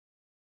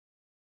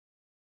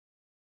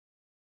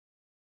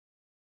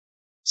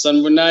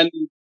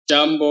Sanbunani,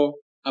 Jambo,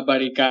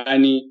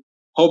 Abarikani.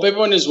 Hope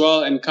everyone is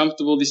well and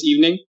comfortable this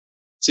evening.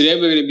 Today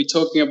we're going to be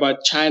talking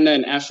about China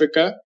and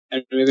Africa,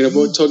 and we're going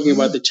to be talking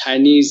about the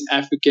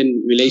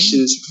Chinese-African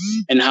relations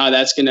and how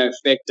that's going to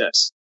affect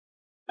us.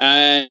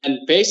 And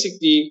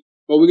basically,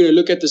 what we're going to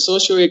look at the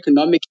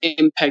socio-economic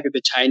impact that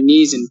the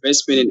Chinese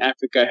investment in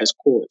Africa has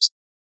caused.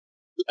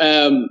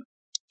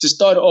 To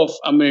start off,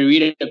 I'm going to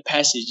read a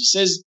passage. It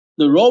says,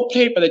 the role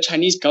played by the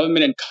Chinese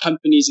government and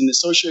companies in the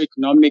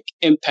socio-economic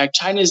impact,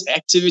 China's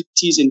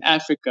activities in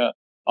Africa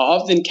are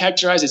often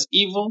characterized as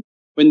evil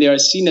when they are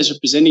seen as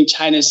representing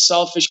China's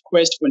selfish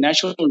quest for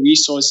natural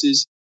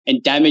resources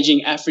and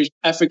damaging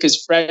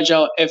Africa's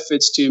fragile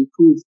efforts to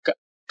improve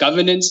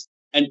governance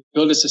and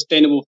build a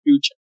sustainable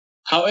future.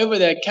 However,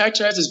 they are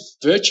characterized as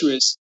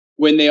virtuous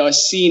when they are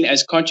seen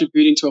as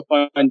contributing to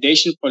a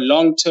foundation for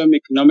long-term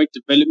economic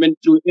development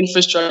through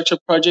infrastructure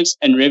projects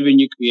and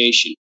revenue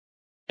creation.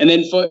 And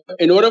then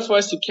in order for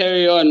us to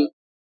carry on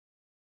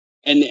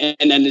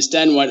and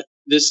understand what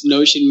this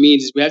notion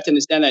means, we have to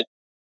understand that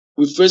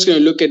we're first going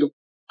to look at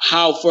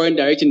how foreign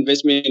direct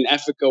investment in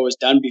Africa was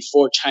done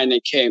before China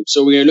came.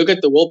 So we're going to look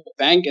at the World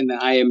Bank and the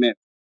IMF.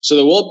 So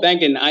the World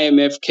Bank and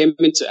IMF came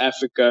into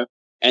Africa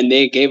and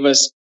they gave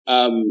us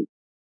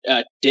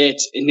debt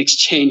in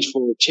exchange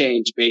for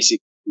change,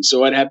 basically. So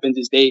what happened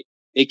is they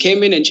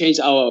came in and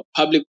changed our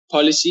public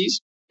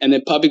policies, and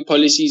the public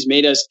policies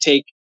made us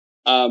take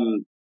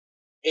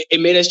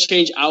it made us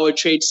change our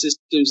trade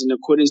systems in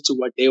accordance to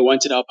what they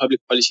wanted our public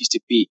policies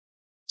to be.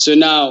 So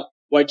now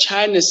what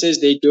China says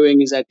they're doing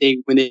is that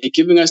when they're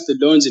giving us the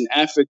loans in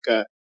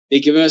Africa,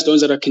 they're giving us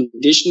loans that are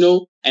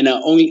conditional and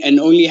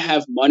only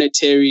have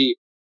monetary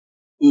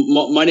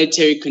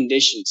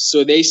conditions.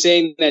 So they're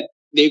saying that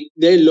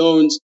their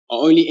loans are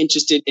only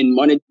interested in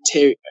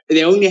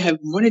they only have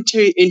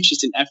monetary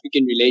interest in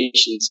African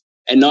relations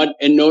and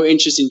no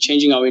interest in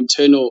changing our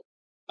internal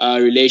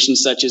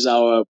relations, such as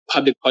our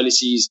public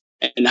policies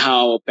and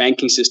how our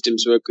banking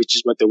systems work, which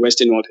is what the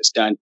Western world has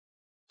done.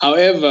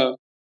 However,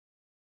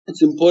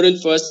 it's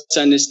important for us to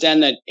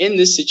understand that in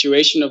this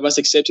situation of us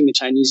accepting the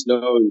Chinese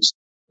loans,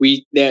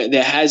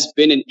 there has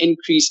been an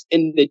increase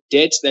in the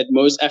debts that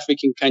most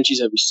African countries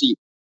have received.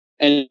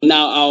 And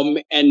now,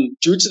 and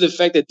due to the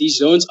fact that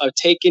these loans are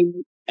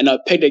taken and are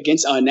pegged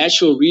against our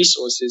natural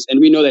resources,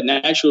 and we know that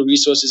natural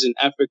resources in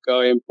Africa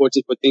are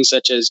important for things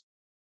such as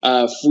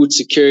food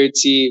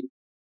security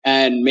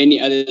and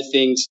many other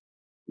things.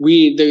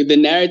 The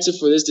narrative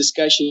for this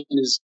discussion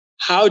is,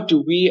 how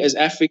do we as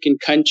African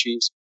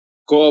countries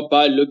go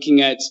about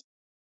looking at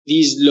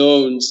these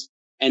loans,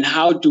 and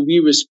how do we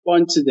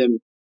respond to them?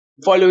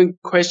 Following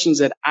questions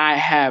that I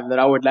have that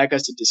I would like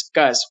us to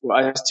discuss for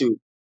us to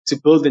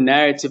build the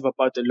narrative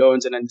about the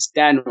loans and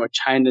understand what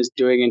China is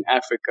doing in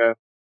Africa.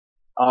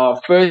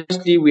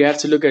 Firstly, we have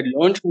to look at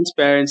loan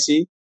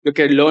transparency, look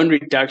at loan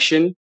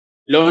reduction,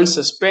 loan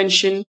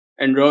suspension,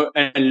 and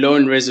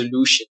loan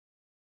resolution.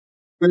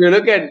 When you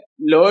look at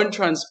loan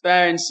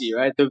transparency,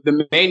 right,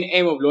 the main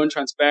aim of loan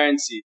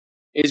transparency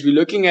is we're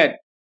looking at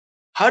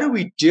how do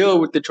we deal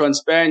with the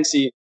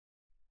transparency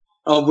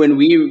of when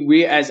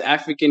we as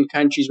African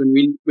countries,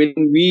 when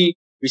we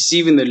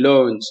receiving the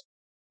loans.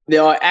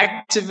 There are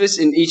activists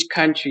in each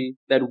country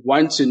that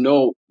want to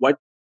know what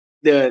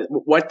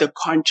the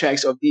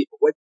contracts of the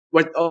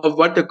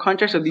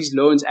contracts of these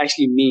loans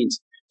actually means.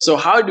 So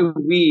how do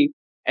we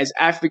as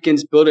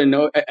Africans build a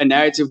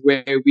narrative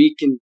where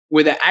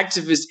the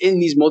activists in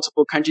these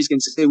multiple countries can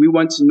say we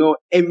want to know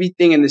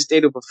everything in the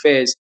state of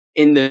affairs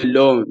in the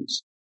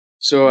loans?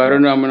 So I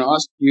don't know. I'm going to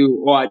ask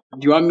you, or do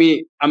you want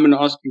me? I'm going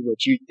to ask you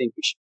what you think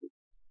we should do.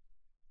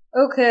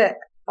 Okay.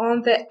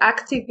 On the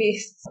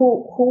activists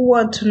who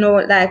want to know,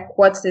 like,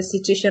 what's the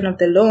situation of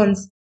the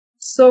loans.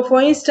 So, for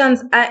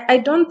instance, I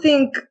don't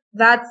think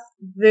that's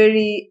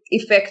very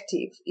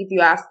effective, if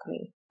you ask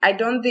me. I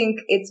don't think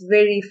it's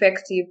very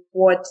effective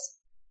what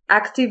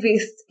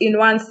activists in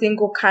one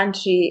single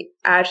country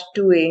are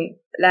doing,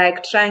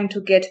 like trying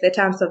to get the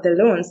terms of the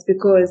loans,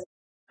 because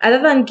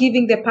other than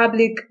giving the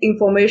public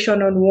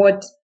information on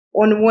what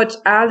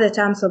are the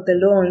terms of the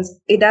loans,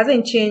 it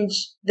doesn't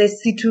change the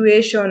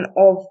situation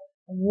of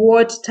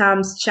what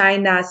terms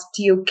China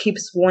still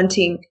keeps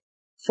wanting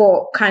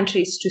for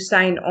countries to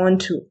sign on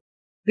to.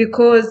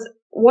 Because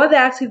what the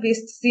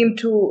activists seem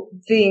to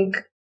think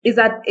is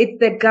that it's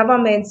the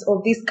governments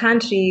of this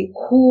country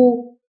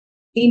who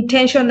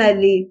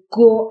intentionally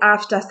go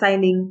after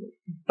signing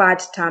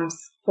bad terms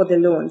for the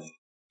loans.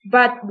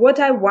 But what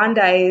I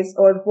wonder is,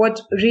 or what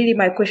really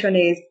my question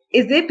is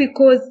it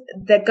because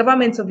the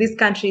governments of these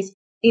countries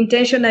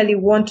intentionally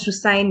want to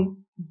sign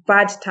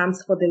bad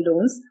terms for the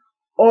loans?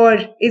 Or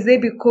is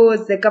it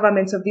because the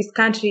governments of this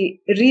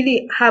country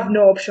really have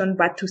no option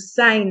but to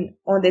sign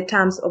on the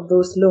terms of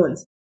those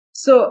loans?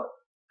 So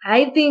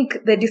I think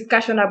the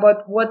discussion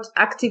about what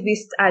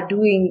activists are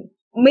doing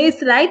may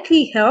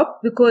slightly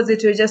help, because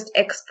it will just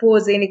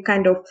expose any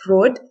kind of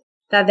fraud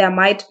that there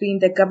might be in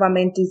the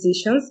government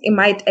decisions. It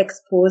might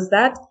expose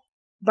that.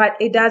 but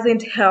it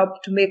doesn't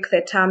help to make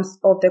the terms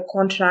of the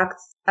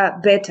contracts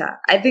better.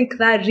 I think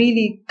that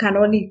really can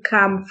only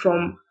come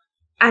from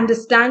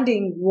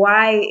understanding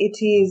why it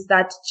is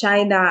that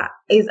China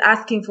is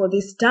asking for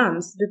these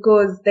terms,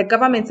 because the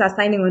governments are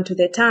signing on to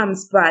the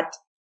terms, but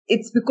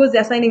it's because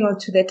they're signing on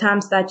to the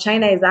terms that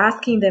China is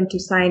asking them to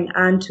sign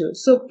onto.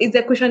 So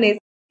the question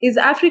is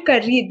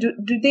Africa,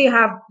 do they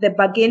have the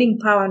bargaining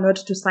power not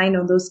to sign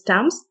on those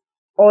terms?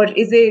 Or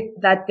is it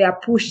that they are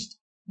pushed,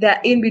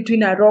 they're in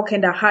between a rock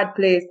and a hard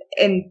place,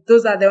 and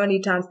those are the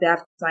only terms they have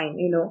to sign,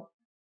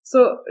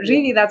 So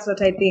really, that's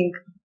what I think.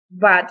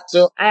 But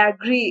I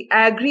agree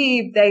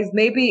if there is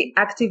maybe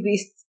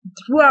activists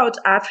throughout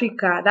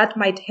Africa that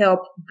might help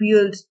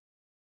build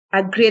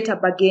a greater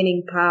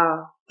bargaining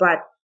power. But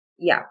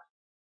yeah.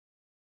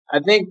 I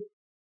think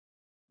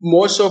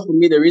more so for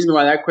me, the reason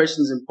why that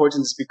question is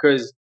important is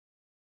because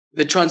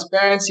the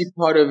transparency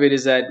part of it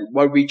is that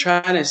what we're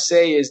trying to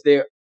say is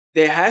there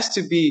has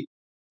to be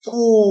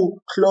full,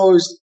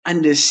 closed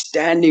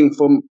understanding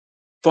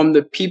from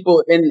the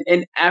people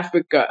in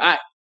Africa.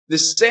 The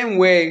same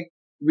way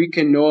we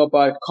can know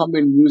about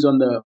common news on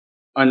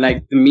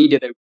like the media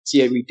that we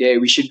see every day,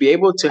 we should be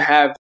able to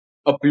have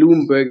a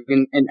Bloomberg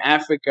in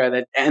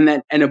Africa and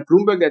a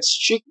Bloomberg that's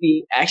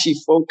strictly actually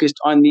focused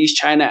on these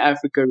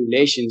China-Africa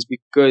relations,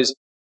 because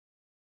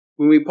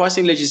when we're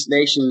passing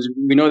legislations,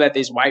 we know that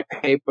there's white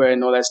paper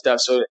and all that stuff.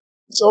 So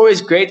it's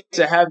always great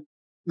to have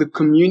the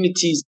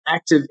communities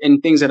active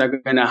in things that are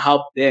going to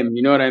help them.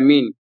 You know what I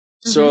mean?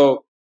 Mm-hmm.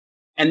 So,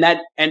 and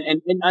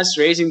in us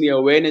raising the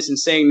awareness and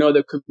saying, no,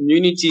 the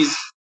communities,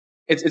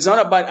 it's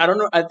not about, I don't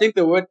know. I think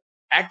the word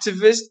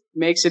activist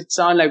makes it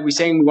sound like we're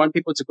saying we want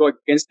people to go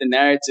against the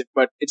narrative,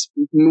 but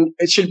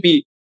it should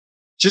be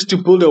just to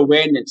build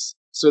awareness.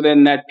 So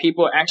then that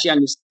people actually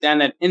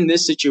understand that in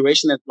this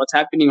situation, that what's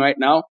happening right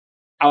now,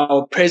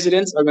 our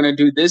presidents are going to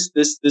do this,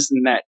 this, this,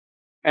 and that.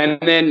 And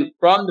then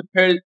from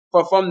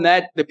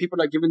that, the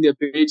people are given the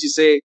ability to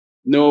say,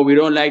 no, we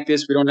don't like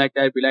this, we don't like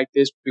that, we like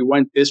this, we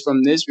want this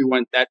from this, we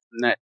want that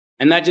from that.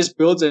 And that just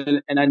builds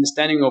an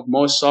understanding of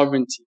more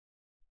sovereignty.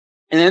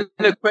 And then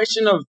the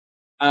question of,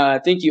 I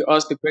think you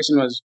asked the question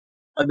was,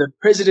 are the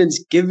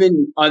presidents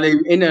are they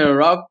in a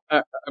rock,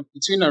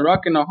 between a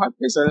rock and a hard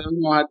place? I don't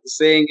know how the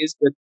saying is,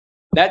 but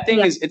that thing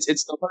is, it's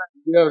the whole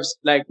idea of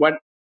like what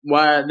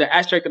the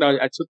aspect that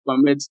I took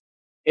from it.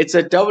 It's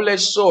a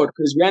double-edged sword,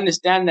 because we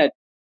understand that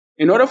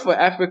in order for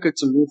Africa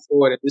to move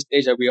forward at this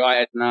stage that we are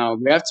at now,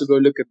 we have to go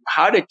look at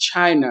how did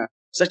China,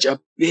 such a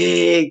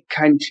big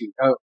country,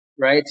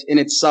 right, in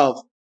itself,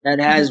 that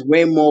has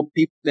way more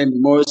people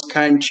than most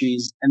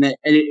countries, and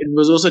it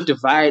was also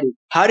divided.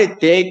 How did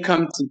they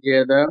come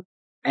together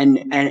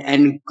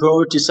and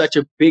grow to such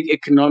a big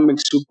economic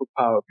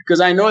superpower?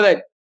 Because I know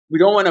that we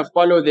don't want to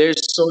follow their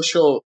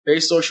social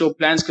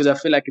plans, because I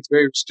feel like it's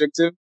very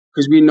restrictive.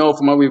 Because we know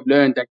from what we've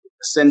learned that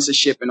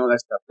censorship and all that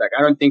stuff. Like,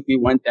 I don't think we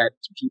want that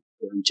to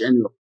people in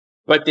general.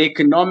 But the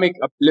economic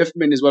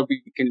upliftment is what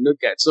we can look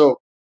at. So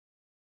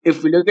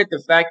if we look at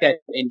the fact that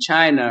in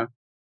China,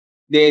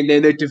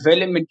 the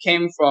development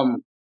came from,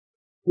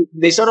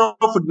 they started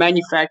off with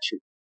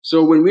manufacturing.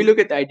 So when we look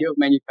at the idea of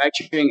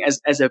manufacturing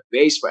as a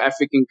base for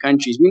African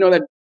countries, we know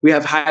that we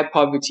have high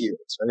poverty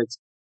rates, right?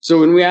 So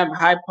when we have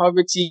high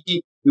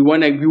poverty, we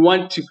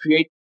want to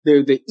create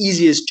the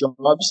easiest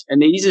jobs,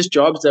 and the easiest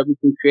jobs that we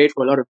can create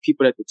for a lot of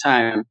people at the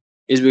time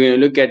is we're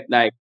going to look at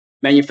like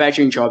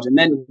manufacturing jobs. And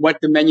then what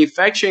the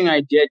manufacturing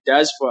idea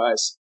does for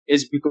us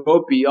is we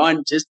go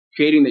beyond just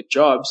creating the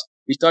jobs.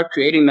 We start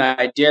creating the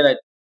idea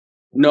that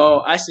no,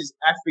 us as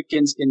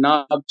Africans can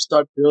now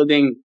start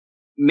building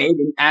made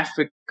in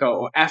Africa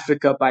or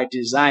Africa by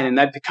design. And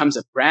that becomes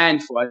a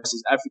brand for us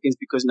as Africans,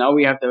 because now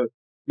we have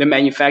the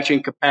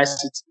manufacturing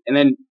capacity. And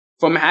then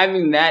from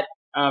having that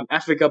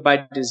Africa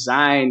by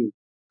design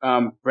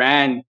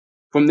brand,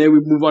 from there we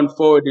move on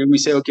forward and we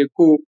say, okay,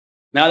 cool.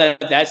 Now that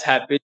that's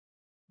happened,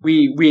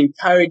 we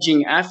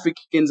encouraging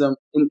Africans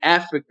in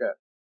Africa.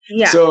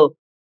 Yeah. So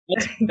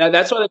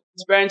that's why the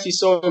transparency is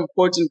so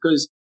important,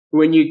 because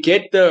when you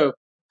get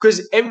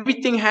because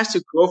everything has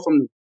to grow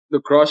from the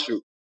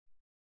grassroots.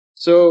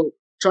 So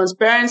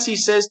transparency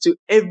says to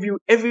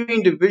every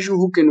individual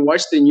who can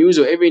watch the news,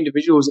 or every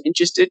individual who's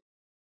interested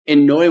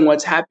in knowing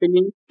what's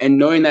happening and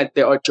knowing that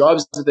there are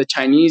jobs that the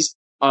Chinese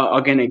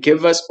are going to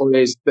give us, or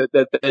there's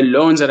the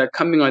loans that are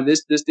coming on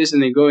this,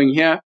 and they're going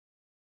here.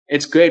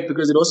 It's great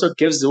because it also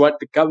gives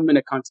the government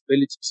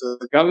accountability. So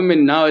the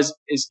government now is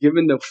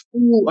given the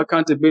full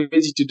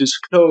accountability to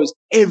disclose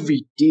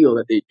every deal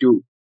that they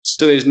do.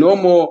 So there's no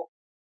more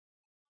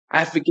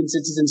African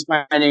citizens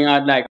finding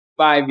out like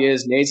 5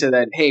 years later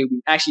that, hey,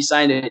 we actually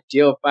signed a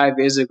deal 5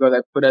 years ago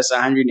that put us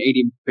 $180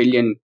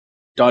 billion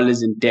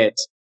in debt.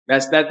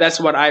 That's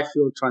what I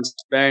feel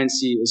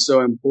transparency is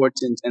so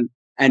important.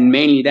 And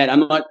mainly that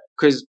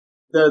because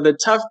the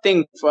tough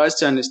thing for us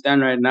to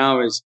understand right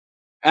now is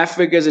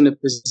Africa is in a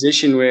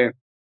position where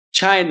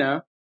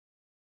China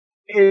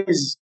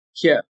is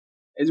here.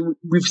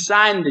 We've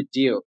signed the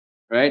deal,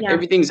 right? Yeah.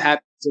 Everything's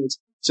happened.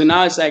 So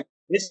now it's like,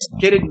 let's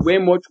get it way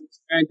more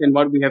transparent than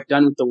what we have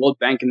done with the World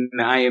Bank and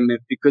the IMF,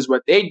 because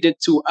what they did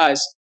to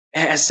us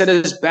has set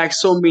us back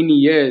so many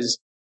years.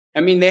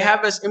 I mean, they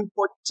have us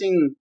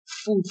importing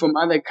food from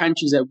other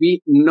countries that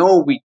we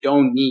know we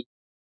don't need.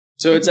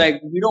 So it's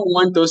like we don't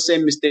want those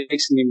same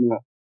mistakes anymore.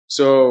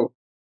 So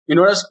in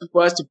order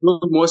for us to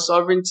build more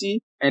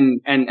sovereignty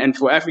and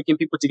for African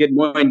people to get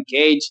more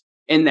engaged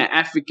in the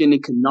African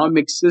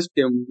economic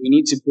system, we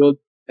need to build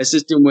a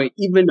system where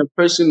even a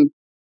person,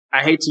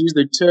 I hate to use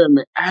the term,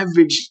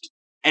 average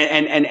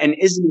and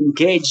isn't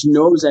engaged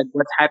knows that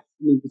what's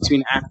happening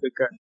between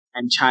Africa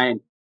and China.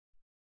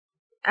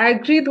 I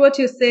agree with what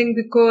you're saying,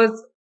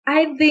 because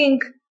I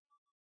think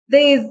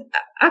there is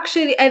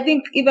actually, I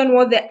think even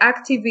what the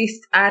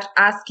activists are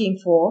asking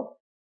for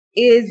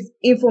is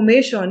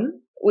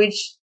information,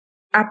 which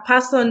a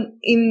person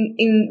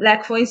in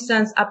like, for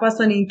instance, a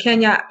person in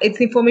Kenya, it's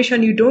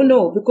information you don't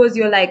know, because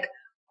you're like,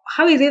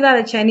 how is it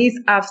that the Chinese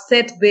have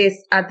set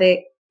base at the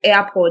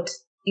airport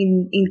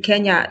in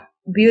Kenya,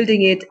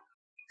 building it?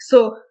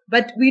 So,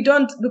 but we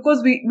don't,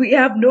 because we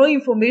have no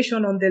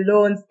information on the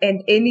loans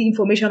and any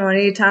information on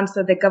any terms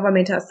that the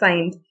government has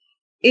signed.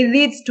 It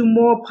leads to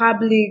more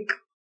public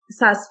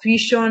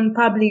suspicion,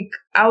 public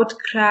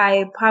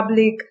outcry,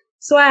 public.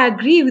 So I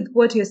agree with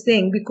what you're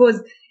saying,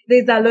 because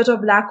there's a lot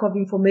of lack of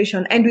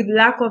information, and with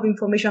lack of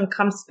information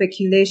comes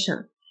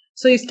speculation.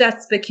 So you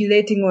start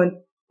speculating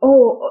on,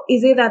 oh,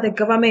 is it that the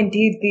government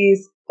did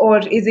this, or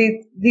is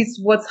it this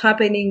what's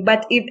happening?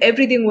 But if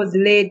everything was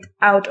laid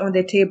out on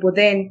the table,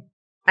 then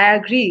I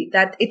agree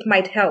that it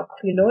might help,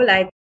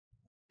 like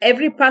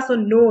every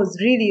person knows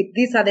really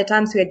these are the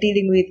times we are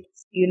dealing with,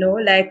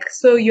 like,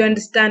 so you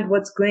understand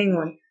what's going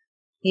on.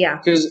 Yeah.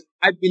 Because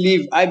I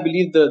believe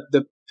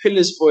the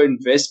pillars for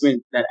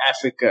investment that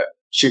Africa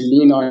should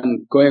lean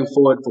on going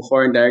forward for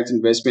foreign direct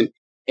investment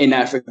in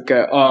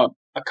Africa are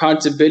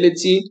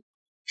accountability,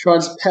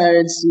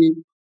 transparency,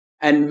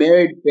 and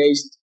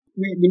merit-based.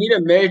 We need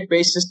a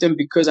merit-based system,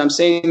 because I'm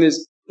saying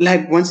this,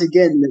 like, once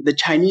again, the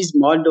Chinese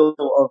model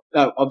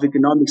of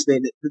economics,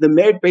 the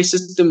merit-based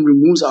system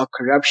removes our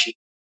corruption,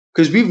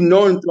 because we've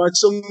known throughout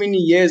so many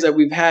years that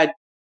we've had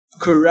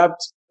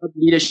corrupt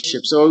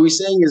leadership. So what we're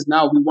saying is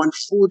now we want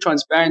full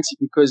transparency,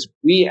 because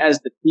we as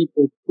the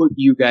people put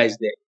you guys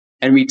there,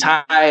 and we're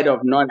tired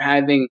of not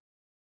having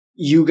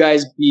you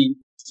guys be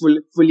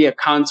fully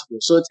accountable.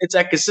 So it's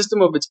like a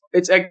system of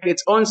it's like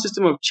its own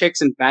system of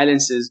checks and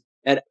balances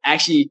that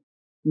actually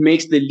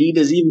makes the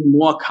leaders even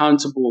more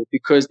accountable,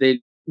 because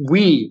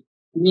we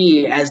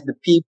as the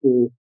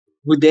people,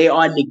 who they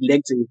are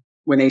neglecting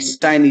when they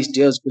sign these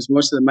deals, because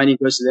most of the money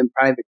goes to them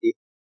privately.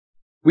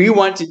 We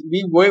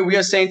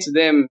are saying to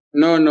them,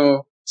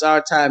 no, it's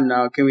our time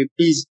now. Can we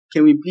please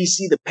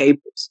see the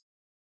papers?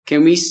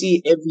 Can we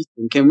see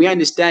everything? Can we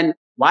understand,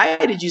 why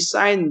did you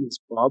sign this,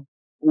 Bob?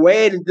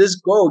 Where did this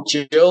go,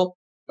 Jill?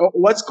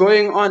 What's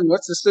going on?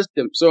 What's the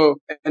system? So,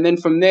 and then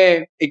from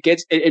there,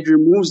 it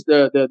removes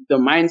the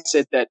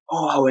mindset that,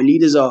 oh, our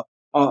leaders are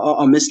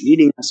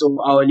misleading us, so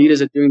our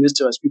leaders are doing this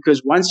to us.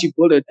 Because once you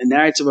build a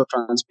narrative of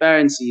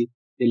transparency,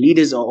 the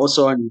leaders are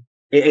also on.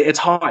 It's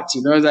hard,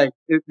 like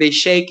they're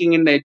shaking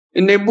in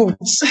their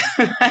boots.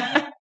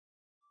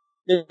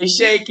 They're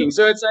shaking.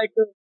 So it's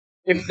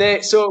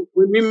like, so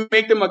when we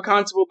make them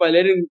accountable by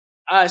letting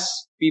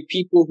us be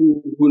people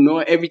who know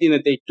everything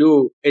that they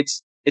do,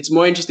 it's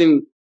more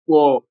interesting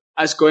for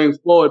us going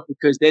forward,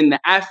 because then the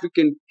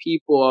African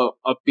people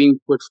are being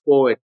put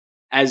forward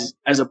as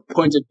a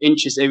point of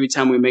interest every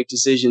time we make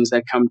decisions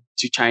that come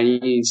to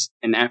Chinese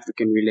and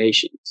African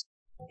relations.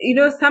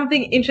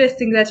 Something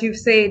interesting that you've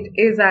said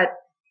is that,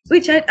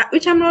 which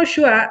I'm not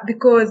sure,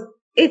 because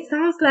it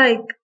sounds like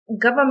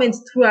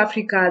governments through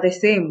Africa are the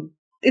same.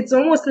 It's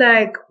almost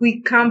like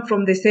we come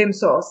from the same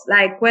source,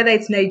 like whether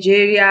it's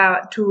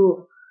Nigeria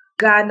to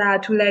Ghana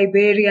to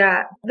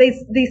Liberia.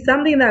 There's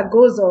something that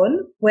goes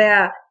on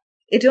where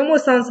it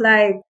almost sounds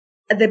like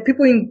the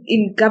people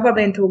in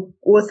government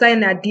will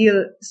sign a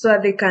deal so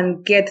that they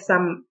can get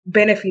some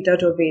benefit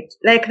out of it.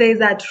 Like there's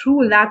a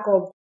true lack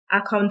of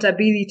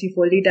accountability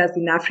for leaders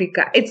in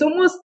Africa. It's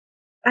almost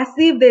as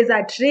if there's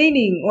a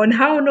training on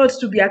how not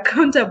to be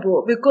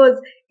accountable, because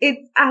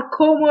it's a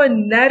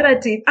common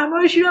narrative. I'm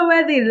not sure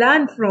where they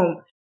learned from,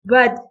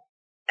 but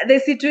the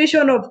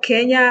situation of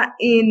Kenya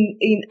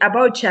in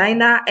about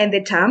China and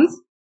the terms,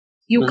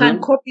 you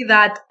can copy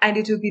that and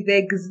it will be the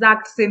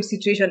exact same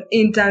situation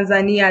in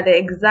Tanzania, the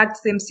exact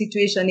same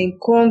situation in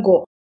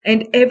Congo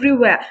and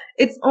everywhere.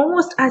 It's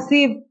almost as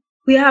if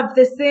we have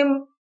the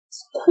same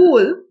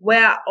school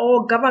where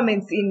all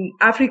governments in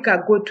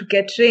Africa go to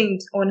get trained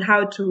on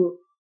how to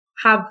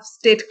have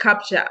state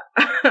capture.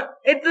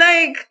 It's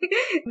like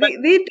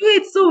they do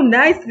it so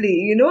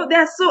nicely,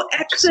 they're so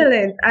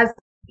excellent as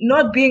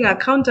not being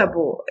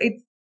accountable.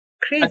 It's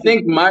crazy. I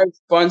think my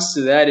response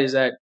to that is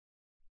that,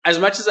 as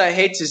much as I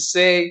hate to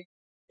say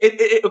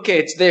okay,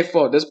 it's their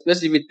fault.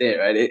 Let's leave it there,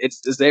 right?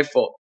 It's their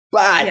fault.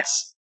 But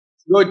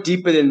go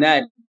deeper than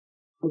that.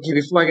 Okay,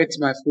 before I get to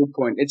my full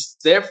point, it's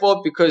their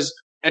fault because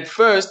at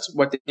first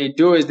what they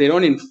do is they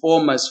don't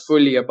inform us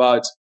fully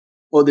about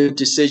all the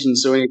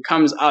decisions. So when it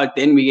comes out,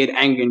 then we get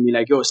angry and be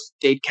like, yo,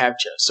 state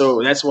capture.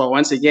 So that's why,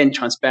 once again,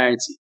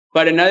 transparency.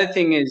 But another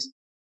thing is,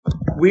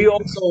 we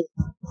also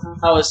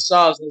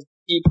ourselves as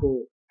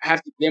people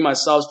have to blame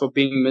ourselves for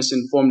being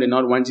misinformed and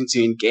not wanting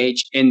to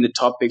engage in the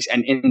topics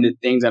and in the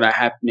things that are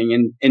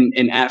happening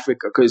in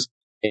Africa.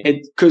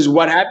 Because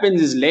what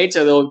happens is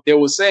later they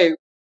will say,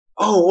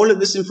 oh, all of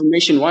this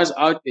information was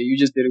out there, you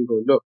just didn't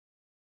go look.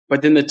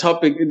 But then the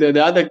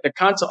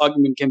counter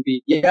argument can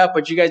be, yeah,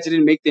 but you guys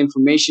didn't make the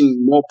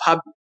information more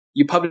public.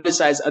 You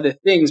publicize other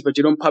things, but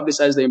you don't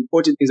publicize the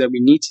important things that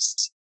we need to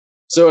see.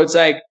 So it's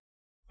like,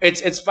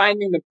 it's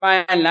finding the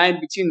fine line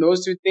between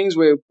those two things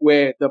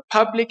where the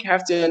public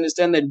have to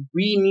understand that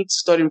we need to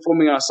start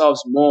informing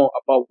ourselves more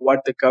about what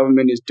the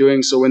government is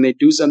doing. So when they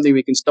do something,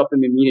 we can stop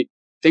them immediately.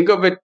 Think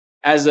of it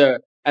as a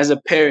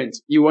parent.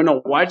 You want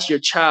to watch your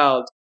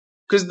child,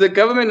 because the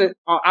government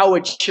are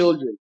our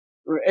children.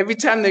 Every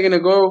time they're going to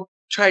go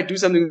try to do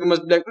something, we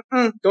must be like,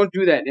 don't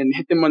do that, and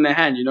hit them on the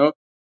hand,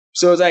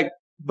 So it's like,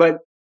 but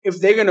if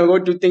they're going to go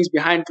do things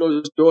behind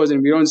closed doors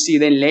and we don't see,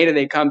 then later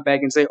they come back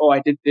and say, oh, I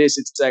did this.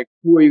 It's like,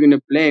 who are you going to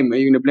blame? Are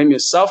you going to blame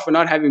yourself for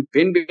not having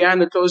been behind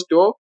the closed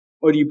door?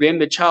 Or do you blame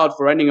the child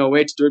for running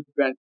away to do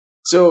it?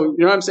 So, you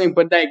know what I'm saying?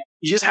 But like,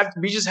 we just have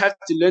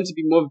to learn to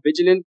be more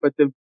vigilant. But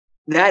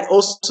that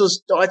also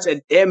starts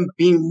at them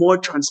being more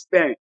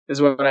transparent is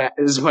what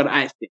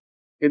I think.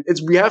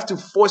 We have to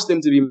force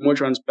them to be more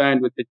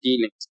transparent with the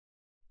dealings.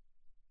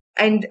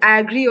 And I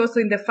agree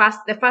also in the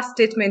first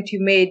statement you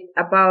made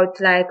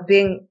about like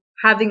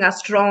having a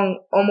strong,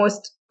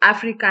 almost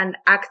African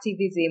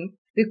activism,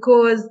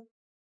 because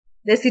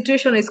the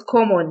situation is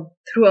common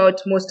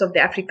throughout most of the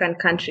African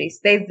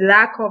countries. There's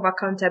lack of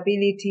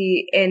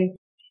accountability and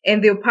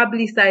they'll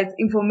publicize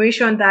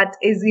information that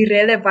is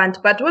irrelevant.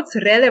 But what's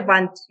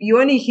relevant, you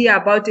only hear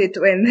about it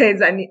when there's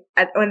an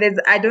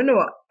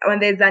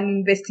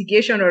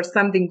investigation or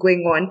something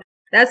going on.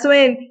 That's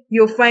when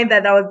you'll find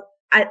that there was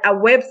a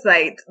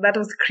website that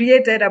was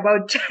created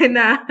about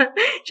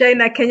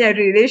China-Kenya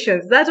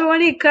relations. That will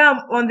only come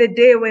on the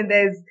day when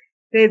there's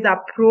a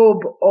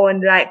probe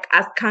on like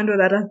a scandal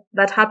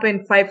that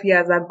happened 5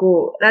 years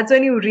ago. That's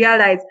when you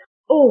realize,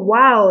 oh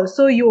wow,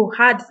 so you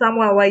had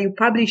someone where you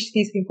published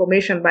this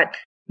information, but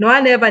no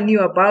one ever knew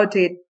about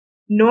it.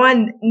 No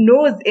one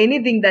knows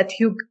anything that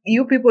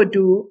you people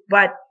do.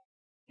 But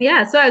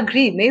yeah, so I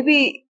agree.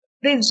 Maybe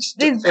there's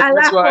a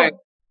lack of,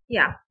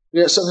 yeah.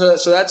 Yeah, so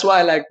that's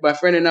why, like my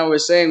friend and I were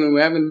saying when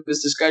we're having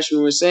this discussion,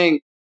 we were saying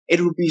it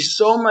would be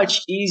so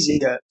much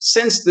easier,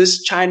 since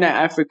this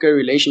China-Africa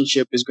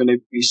relationship is going to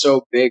be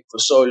so big for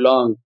so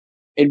long.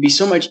 It'd be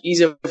so much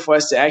easier for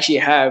us to actually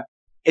have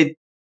it,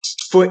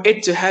 for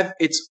it to have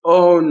its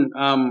own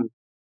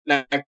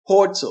like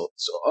portal.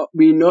 So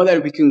we know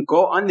that we can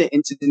go on the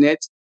internet.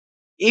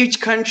 Each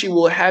country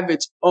will have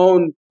its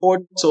own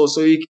portal,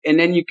 and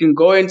then you can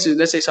go into,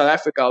 let's say South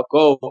Africa. I'll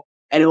go,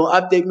 and it will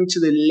update me to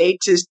the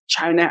latest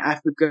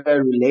China-Africa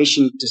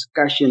relation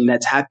discussion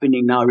that's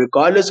happening now,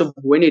 regardless of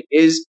when it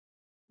is,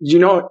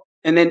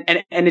 and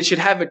it should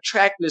have a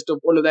track list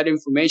of all of that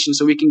information,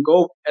 so we can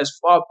go as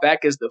far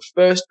back as the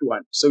first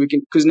one. So we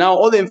can, because now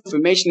all the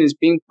information is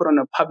being put on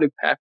a public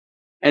path,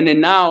 and then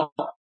now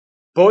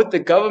both the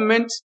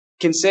government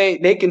can say,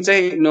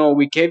 no,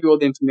 we gave you all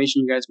the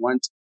information you guys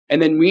want. And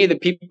then we, the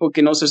people,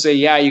 can also say,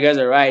 yeah, you guys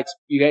are right.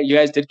 You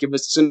guys did give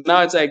us. So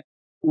now it's like,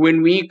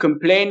 when we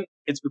complain,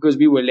 it's because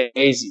we were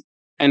lazy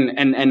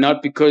and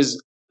not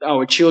because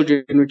our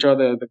children, which are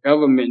the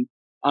government,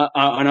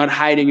 are not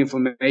hiding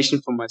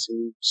information from us.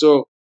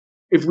 So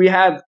if we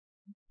have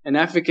an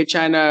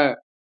Africa-China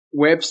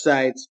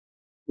website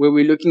where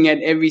we're looking at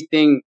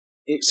everything,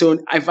 so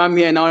if I'm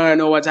here now and I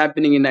know what's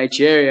happening in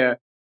Nigeria,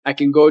 I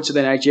can go to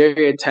the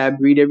Nigeria tab,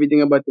 read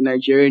everything about the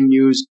Nigerian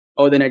news,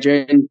 or the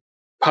Nigerian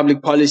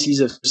public policies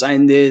have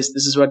signed this.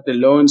 This is what the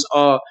loans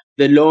are.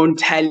 The loan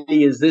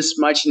tally is this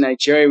much in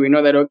Nigeria. We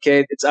know that,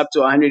 okay, it's up to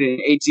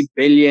 180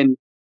 billion.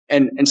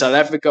 And in South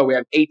Africa, we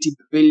have 80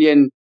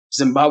 billion.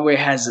 Zimbabwe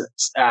has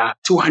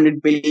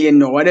 200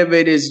 billion or whatever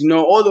it is.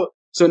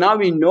 So now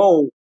we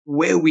know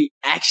where we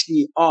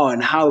actually are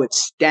and how it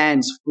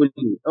stands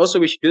fully. Also,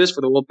 we should do this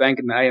for the World Bank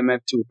and the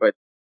IMF too, but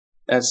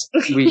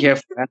we here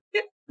for that.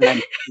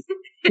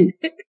 And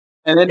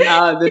then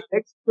the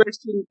next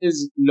question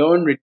is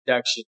loan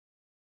reduction.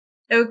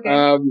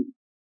 Okay.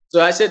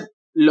 So I said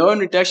loan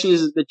reduction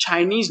is the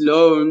Chinese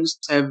loans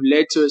have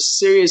led to a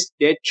serious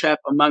debt trap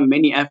among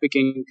many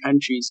African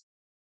countries.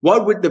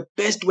 What would the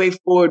best way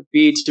forward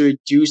be to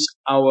reduce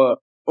the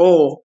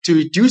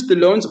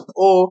loans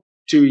or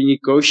to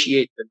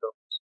renegotiate the loans?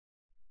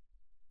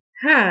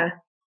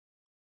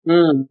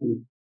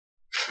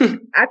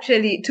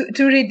 Actually,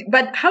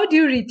 but how do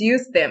you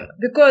reduce them?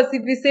 Because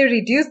if we say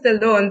reduce the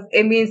loans,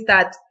 it means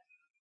that,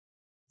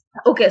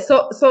 okay,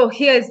 so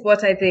here is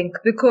what I think,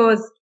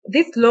 because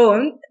this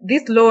loan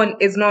is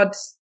not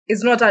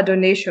a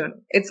donation.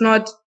 It's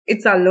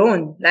a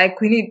loan. Like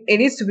it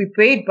needs to be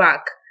paid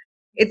back.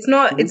 It's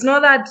not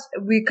that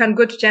we can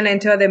go to China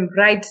and tell them,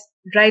 write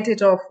write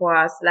it off for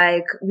us.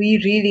 Like,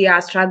 we really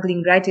are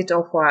struggling, write it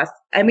off for us.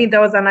 I mean,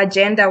 there was an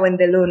agenda when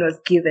the loan was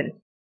given.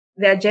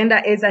 The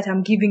agenda is that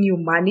I'm giving you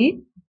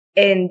money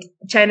and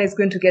China is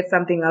going to get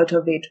something out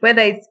of it,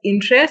 whether it's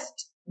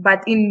interest.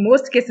 But in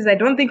most cases, I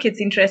don't think it's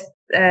interest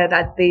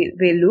that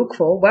they look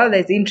for. Well,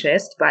 there's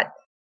interest, but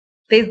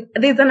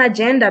there's an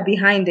agenda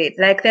behind it.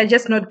 Like, they're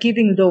just not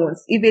giving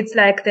loans. If it's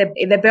like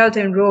the Belt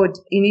and Road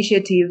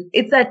Initiative,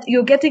 it's that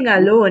you're getting a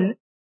loan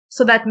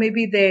so that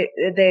maybe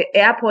the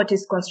airport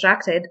is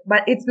constructed,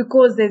 but it's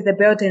because there's the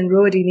Belt and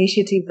Road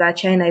Initiative that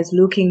China is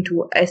looking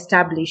to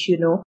establish,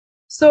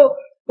 So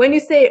when you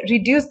say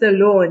reduce the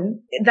loan,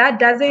 that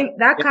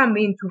come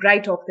in to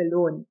write off the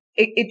loan.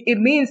 It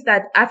means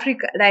that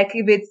Africa, like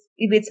if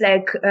it's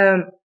like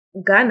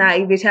Ghana,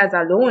 if it has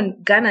a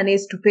loan, Ghana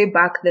needs to pay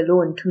back the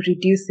loan to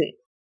reduce it.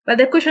 But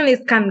the question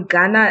is, can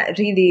Ghana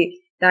really,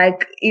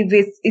 like, if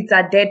it's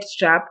a debt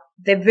trap,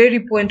 the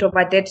very point of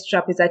a debt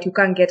trap is that you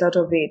can't get out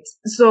of it.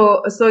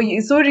 So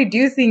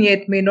reducing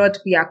it may not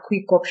be a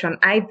quick option.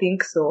 I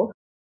think so.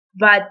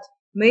 But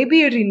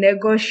maybe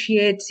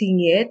renegotiating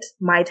it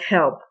might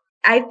help.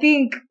 I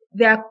think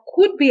there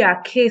could be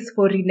a case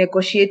for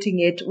renegotiating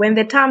it when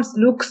the terms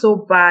look so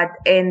bad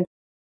and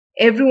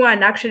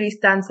everyone actually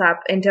stands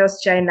up and tells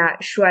China,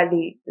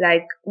 surely,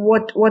 like,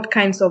 what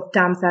kinds of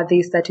terms are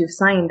these that you've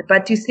signed?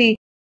 But you see,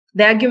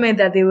 the argument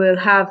that they will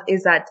have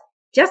is that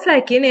just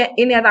like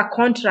any other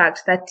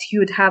contract that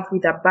you'd have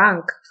with a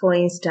bank, for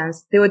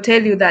instance, they will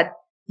tell you that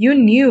you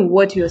knew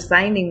what you're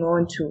signing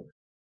on to.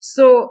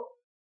 So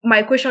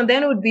my question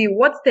then would be,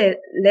 what's the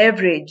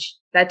leverage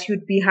that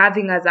you'd be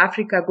having as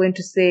Africa going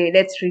to say,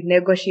 let's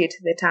renegotiate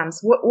the terms?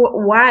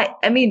 Why?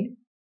 I mean,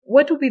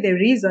 what would be the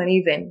reason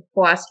even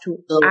for us to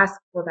ask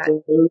for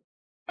that?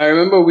 I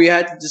remember we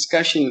had a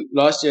discussion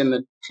last year in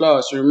the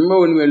class. Remember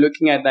when we were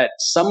looking at that,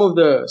 some of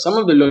the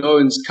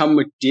loans come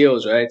with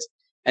deals, right?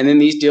 And then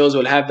these deals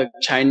will have the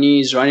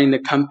Chinese running the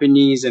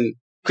companies, and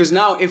because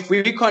now if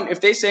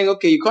they're saying,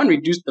 okay, you can't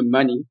reduce the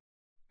money,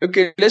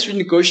 okay, let's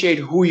renegotiate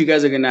who you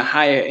guys are gonna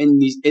hire in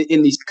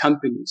these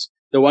companies,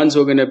 the ones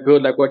who are gonna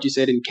build, like what you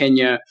said, in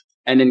Kenya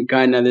and in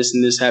Ghana, this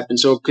and this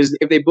happens. So because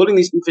if they're building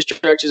these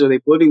infrastructures or they're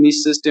building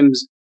these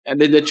systems,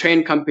 and the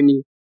train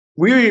company,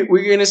 we're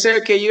gonna say,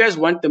 okay, you guys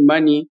want the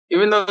money,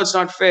 even though it's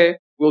not fair,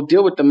 we'll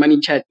deal with the money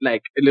chat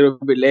like a little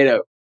bit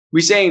later.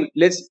 We're saying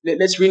let's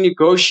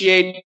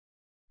renegotiate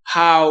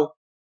how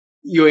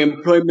your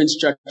employment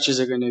structures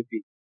are gonna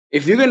be.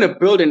 If you're gonna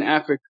build in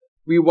Africa,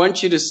 we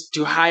want you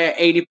to hire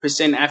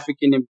 80%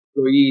 African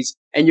employees,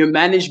 and your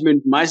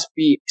management must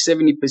be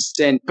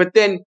 70%. But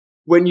then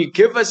when you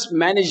give us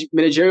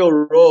managerial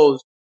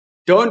roles,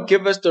 don't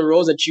give us the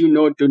roles that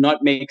do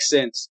not make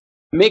sense.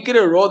 Make it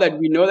a role that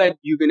we know that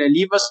you're gonna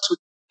leave us with,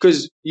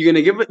 because you're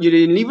gonna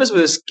leave us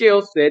with a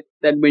skill set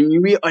that when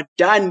we are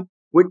done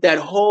with that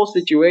whole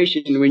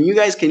situation, when you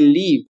guys can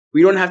leave,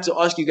 we don't have to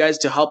ask you guys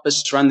to help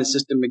us run the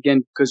system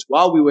again. Because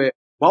while we were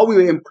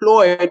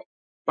employed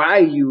by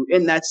you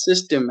in that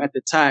system at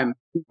the time,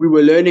 we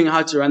were learning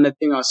how to run that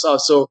thing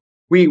ourselves. So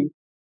we're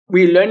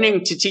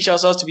learning to teach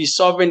ourselves to be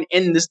sovereign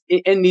in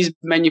these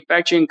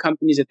manufacturing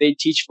companies that they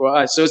teach for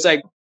us. So it's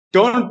like,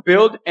 don't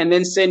build and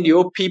then send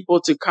your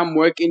people to come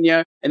work in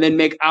here and then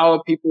make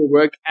our people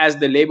work as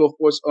the labor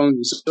force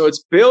only. So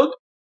it's build.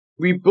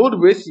 We build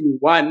with you.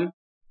 One,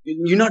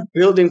 you're not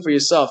building for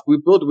yourself. We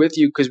build with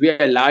you because we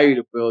allow you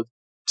to build.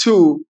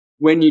 Two,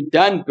 when you're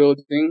done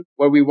building,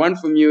 what we want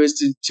from you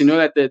is to know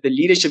that the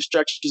leadership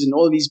structures in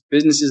all these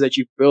businesses that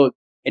you've built,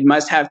 it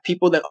must have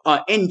people that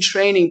are in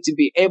training to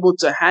be able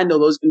to handle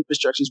those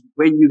infrastructures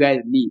when you guys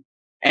leave.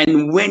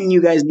 And when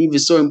you guys leave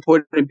is so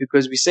important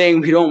because we're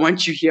saying we don't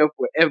want you here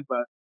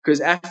forever,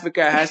 because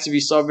Africa has to be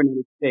sovereign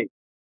in its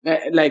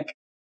state. Like,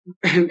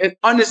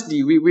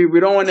 honestly, we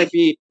don't want to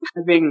be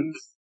having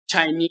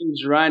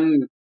Chinese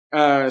run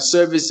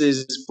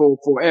services for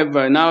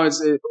forever. Now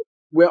it's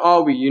where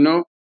are we?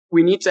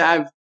 We need to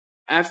have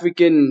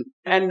African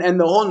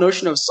and the whole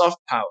notion of soft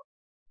power.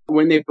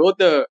 When they built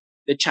the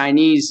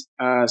Chinese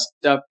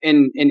stuff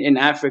in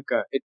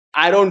Africa,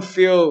 I don't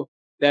feel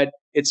that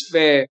it's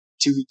fair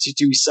to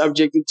be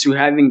subjected to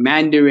having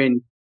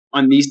Mandarin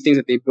on these things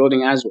that they're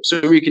building as well.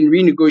 So we can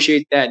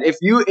renegotiate that. If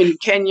you in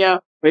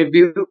Kenya, or if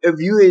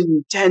you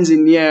in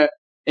Tanzania,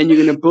 and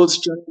you're gonna build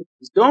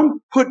structures,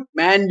 don't put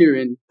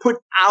Mandarin. Put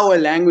our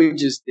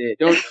languages there.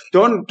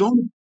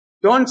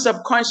 Don't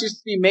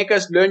subconsciously make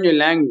us learn your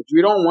language.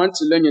 We don't want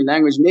to learn your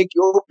language. Make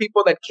your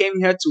people that came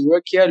here to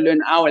work here learn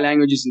our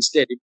languages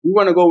instead. If we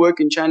want to go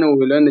work in China,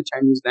 we'll learn the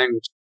Chinese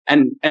language.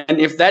 And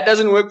if that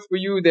doesn't work for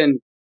you, then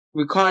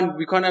we can't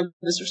have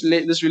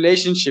this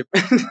relationship.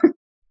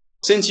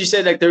 Since you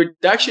said like the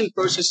reduction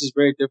process is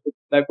very difficult,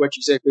 like what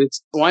you said,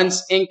 it's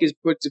once ink is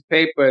put to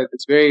paper,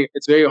 it's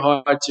very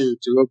hard to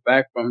go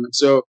back from it.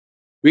 So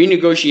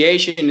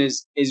renegotiation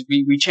is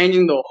we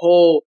changing the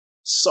whole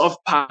soft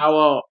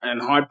power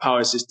and hard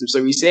power system.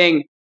 So we're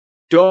saying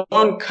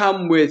don't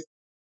come with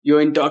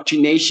your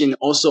indoctrination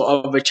also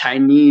of a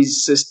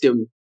Chinese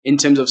system in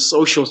terms of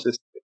social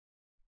system.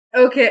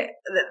 Okay,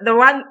 the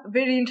one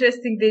very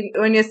interesting thing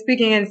when you're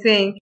speaking and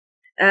saying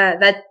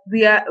that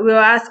we'll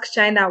ask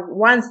China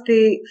once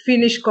they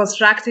finish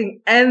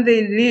constructing and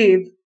they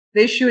leave,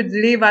 they should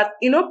leave us.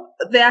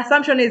 The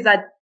assumption is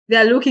that they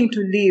are looking to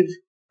leave,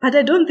 but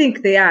I don't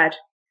think they are.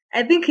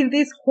 I think in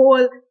this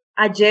whole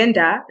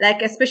agenda,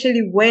 like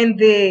especially when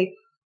they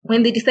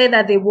decide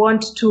that they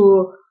want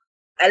to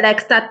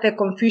start the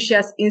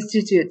Confucius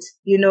Institute,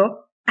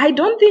 I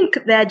don't think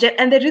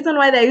and the reason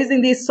why they're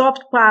using this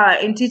soft power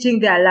in teaching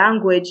their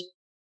language,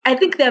 I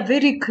think they're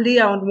very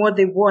clear on what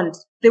they want.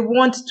 They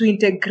want to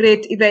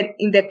integrate even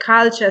in the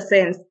culture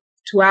sense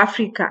to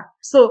Africa.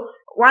 So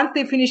once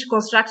they finish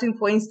constructing,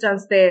 for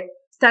instance, the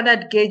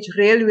standard gauge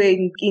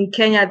railway in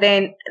Kenya,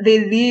 then they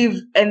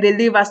leave and they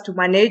leave us to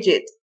manage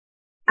it.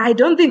 I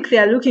don't think they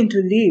are looking to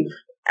leave.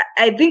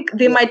 I think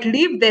they might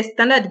leave the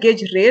standard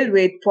gauge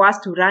railway for us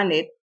to run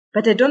it,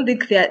 but I don't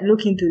think they are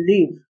looking to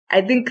leave.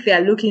 I think they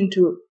are looking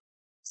to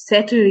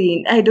settle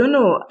in. I don't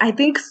know. I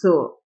think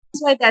so.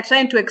 That's why they're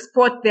trying to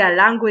export their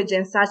language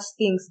and such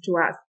things to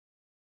us.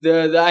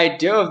 The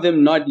idea of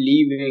them not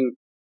leaving,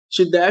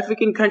 should the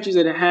African countries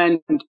at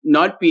hand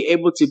not be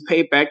able to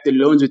pay back the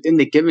loans within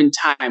the given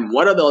time?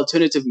 What are the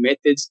alternative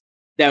methods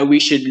that we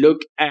should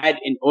look at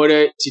in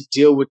order to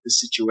deal with the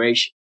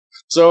situation?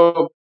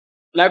 So,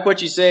 like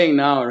what you're saying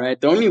now, right?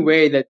 The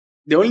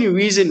only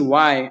reason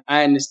why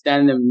I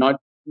understand them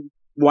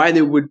why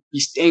they would be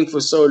staying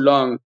for so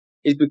long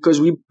is because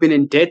we've been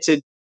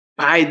indebted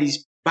by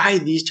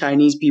these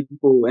Chinese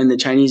people and the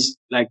Chinese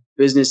like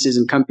businesses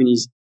and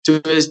companies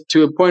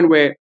to a point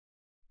where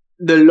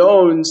the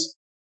loans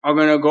are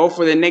gonna go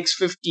for the next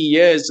 50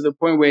 years, to the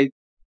point where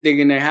they're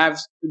gonna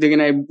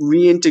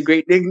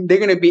reintegrate. They're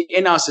gonna be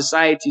in our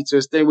society to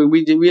a state where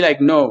we like,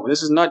 no,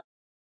 it's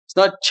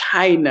not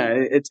China,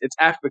 it's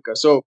Africa.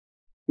 So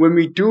when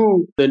we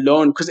do the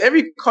loan, because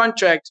every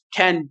contract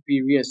can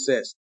be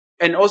reassessed.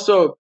 And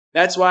also,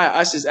 that's why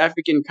us as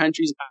African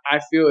countries,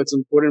 I feel it's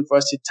important for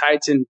us to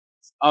tighten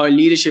our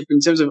leadership in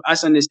terms of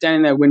us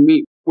understanding that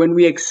when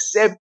we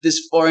accept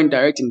this foreign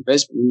direct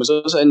investment, we must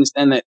also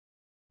understand that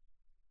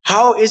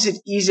how is it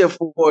easier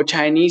for a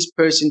Chinese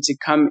person to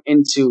come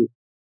into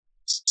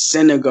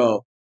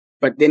Senegal,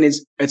 but then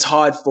it's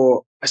hard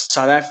for a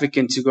South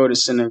African to go to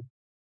Senegal.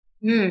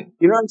 You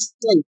know what I'm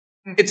saying?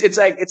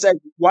 It's like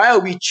why are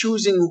we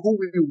choosing who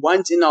we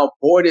want in our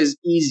borders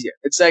easier?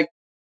 It's like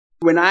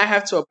when I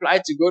have to apply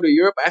to go to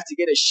Europe, I have to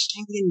get a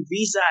Schengen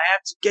visa. I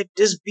have to get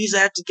this visa.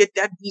 I have to get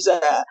that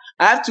visa.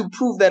 I have to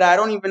prove that I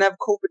don't even have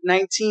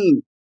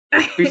COVID-19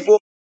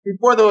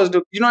 before those.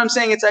 You know what I'm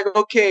saying? It's like,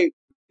 okay,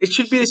 it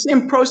should be the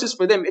same process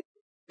for them.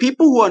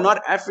 People who are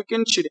not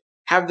African should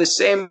have the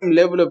same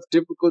level of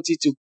difficulty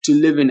to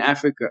live in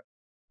Africa.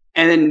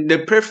 And then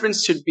the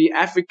preference should be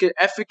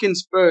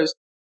Africans first,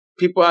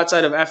 people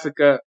outside of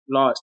Africa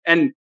last.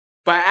 And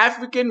by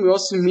African, we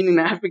also mean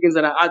the Africans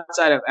that are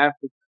outside of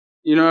Africa.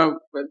 You know,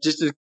 just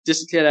to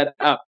clear that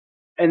up.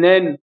 And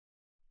then,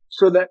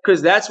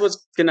 because that's what's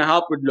going to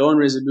help with loan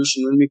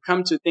resolution. When we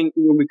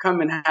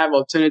come and have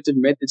alternative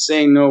methods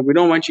saying, no, we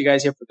don't want you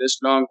guys here for this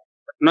long.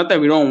 Not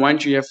that we don't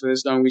want you here for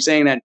this long. We're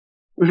saying that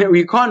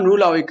we can't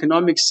rule our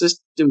economic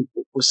system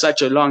for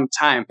such a long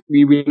time.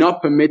 We're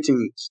not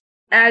permitting this.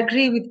 I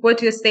agree with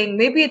what you're saying.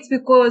 Maybe it's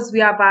because we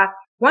have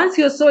once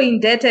you're so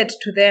indebted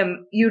to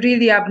them, you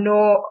really have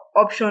no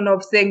option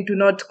of saying do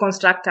not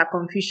construct a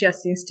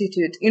Confucius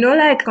Institute.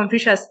 Like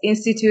Confucius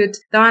Institute,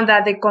 the one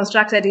that they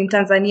constructed in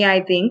Tanzania,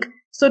 I think.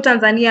 So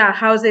Tanzania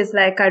houses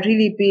like a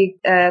really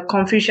big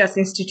Confucius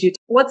Institute.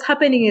 What's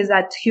happening is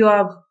that you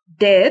have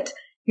debt,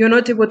 you're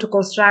not able to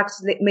construct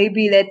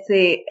maybe, let's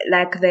say,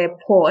 like the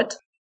port.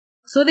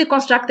 So they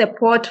construct the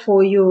port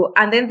for you,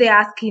 and then they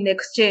ask in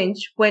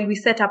exchange, when we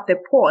set up the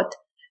port,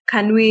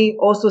 can we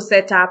also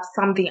set up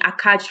a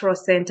cultural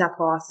center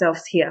for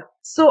ourselves here?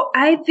 So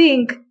I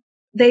think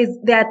there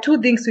are two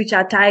things which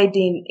are tied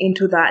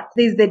into that.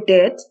 There's the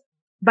debt,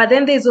 but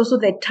then there's also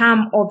the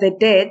term of the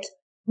debt,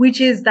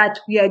 which is that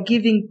we are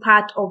giving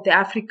part of the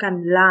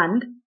African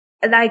land.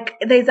 Like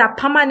there's a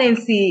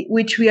permanency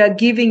which we are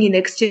giving in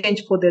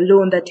exchange for the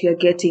loan that you are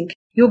getting.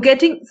 You're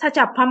getting such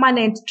a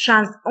permanent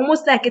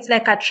almost like it's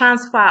like a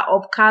transfer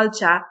of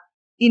culture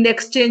in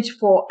exchange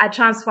for a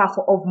transfer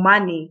of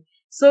money.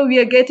 So we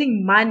are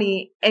getting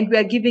money and we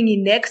are giving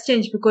in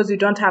exchange, because we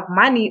don't have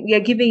money. We are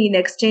giving in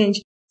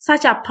exchange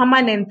such a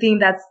permanent thing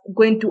that's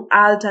going to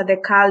alter the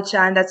culture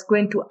and that's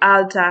going to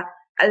alter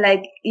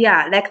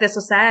like the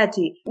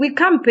society. We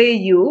can't pay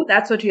you.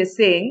 That's what you're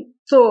saying.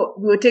 So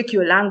we'll take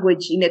your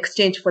language in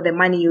exchange for the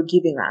money you're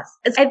giving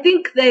us. I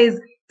think there is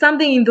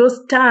something in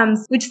those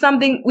terms, which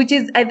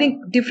is, I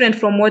think, different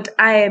from what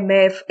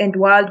IMF and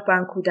World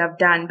Bank would have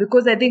done,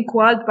 because I think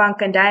World Bank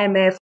and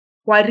IMF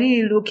were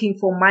really looking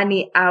for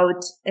money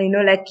out,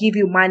 like give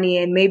you money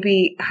and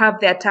maybe have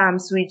their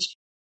terms which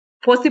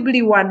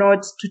possibly were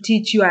not to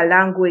teach you a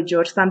language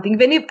or something.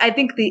 Even if I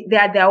think they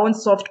are their own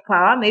soft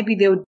power, maybe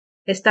they would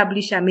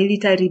establish a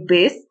military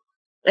base,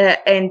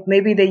 and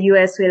maybe the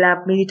US will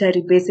have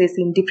military bases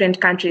in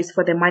different countries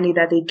for the money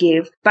that they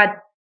give. But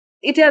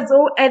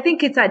I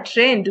think it's a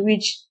trend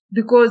which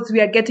because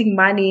we are getting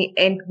money,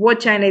 and what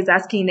China is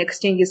asking in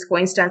exchange is, for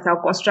instance,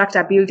 I'll construct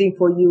a building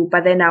for you,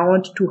 but then I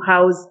want to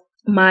house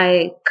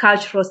my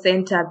cultural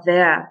center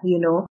there,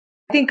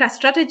 I think a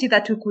strategy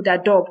that we could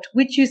adopt,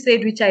 which you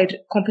said, which I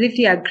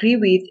completely agree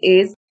with,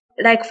 is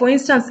like, for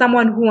instance,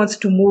 someone who wants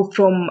to move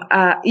from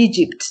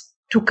Egypt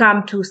to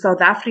come to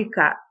South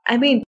Africa. I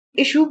mean,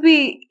 it should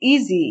be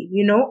easy,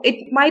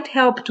 It might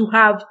help to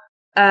have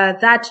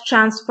that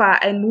transfer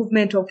and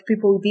movement of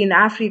people within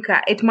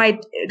Africa. It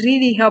might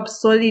really help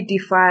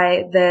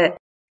solidify the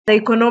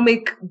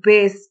economic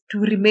base to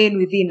remain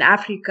within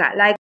Africa.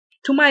 Like,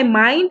 to my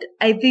mind,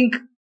 I think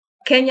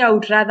Kenya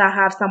would rather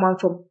have someone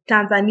from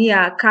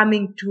Tanzania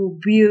coming to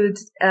build,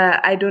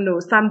 I don't know,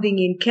 something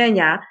in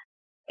Kenya,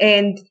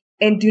 and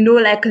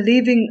like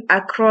living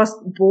across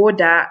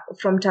border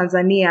from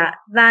Tanzania,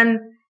 than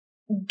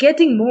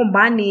getting more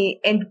money,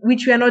 and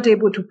which we are not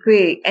able to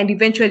pay, and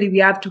eventually we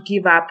have to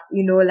give up,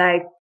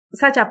 like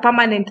such a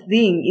permanent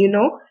thing,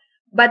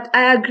 But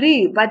I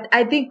agree. But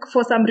I think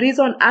for some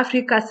reason,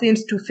 Africa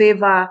seems to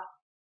favor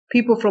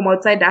people from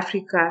outside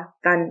Africa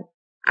than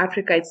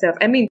Africa itself.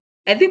 I mean,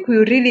 I think we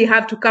really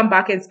have to come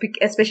back and speak,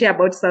 especially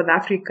about South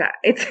Africa.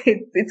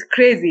 It's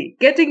crazy.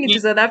 Getting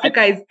into South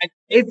Africa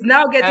is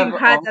now getting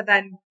harder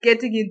than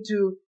getting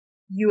into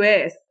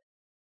US.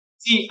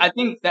 See, I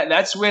think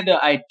that's where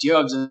the idea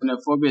of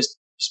xenophobia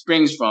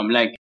springs from.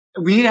 Like,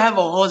 we need to have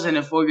a whole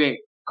xenophobia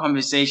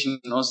conversation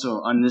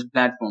also on this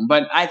platform.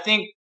 But I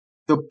think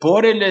the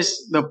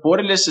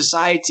borderless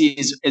society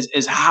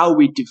is how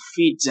we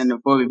defeat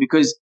xenophobia.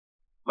 Because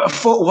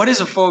what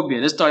is a phobia?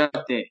 Let's start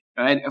there,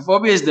 right? A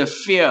phobia is the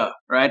fear,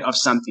 right, of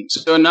something.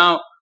 So now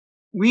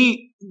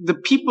the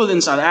people in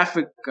South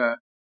Africa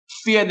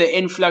fear the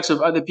influx of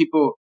other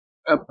people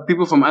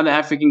from other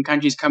African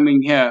countries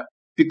coming here,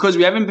 because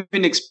we haven't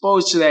been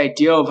exposed to the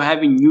idea of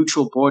having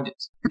neutral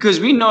borders. Because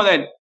we know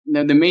that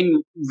the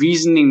main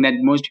reasoning that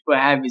most people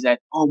have is that,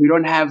 we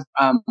don't have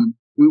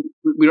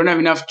we don't have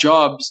enough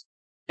jobs,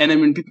 and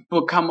then when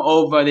people come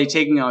over, they're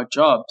taking our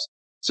jobs.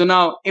 So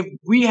now, if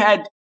we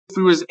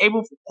was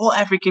able for all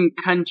African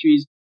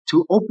countries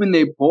to open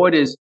their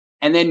borders,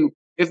 and then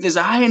if there's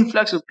a high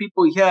influx of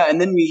people here, and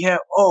then we hear,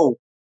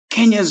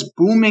 Kenya's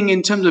booming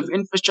in terms of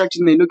infrastructure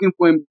and they're looking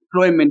for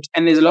employment,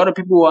 and there's a lot of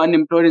people who are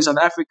unemployed in South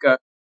Africa,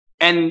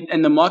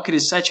 and the market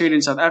is saturated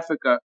in South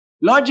Africa,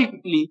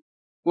 logically,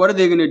 what are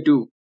they going to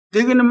do?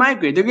 They're going to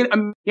migrate. They're going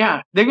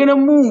to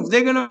move.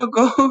 They're going to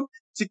go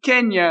to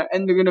Kenya,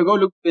 and they're going to go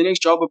look for the next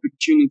job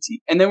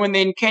opportunity. And then when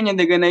they're in Kenya,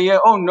 they're going to hear,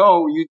 oh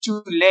no, you're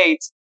too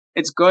late.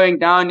 It's going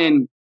down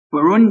in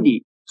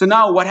Burundi. So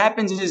now what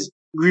happens is,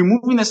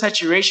 removing the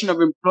saturation of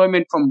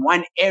employment from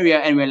one area,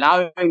 and we're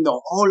allowing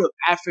the whole of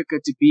Africa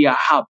to be a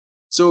hub.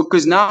 So,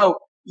 because now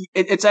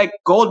it's like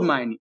gold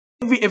mining.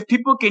 If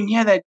people can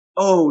hear that,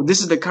 this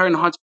is the current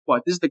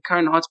hotspot, this is the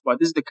current hotspot,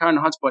 this is the current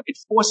hotspot, it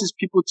forces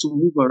people to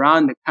move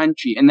around the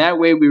country. And that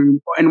way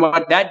and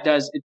what that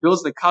does, it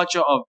builds the culture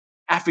of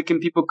African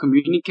people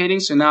communicating.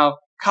 So now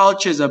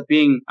cultures are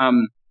being,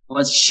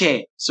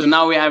 shared. So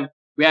now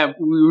we're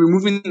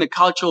removing the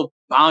cultural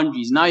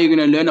boundaries. Now you're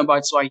going to learn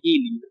about Swahili.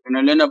 You're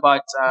going to learn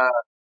about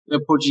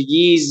the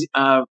Portuguese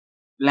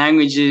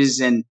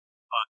languages and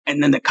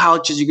then the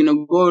cultures. You're going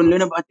to go and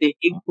learn about the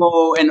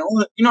Igbo and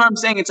all. You know what I'm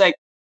saying? It's like,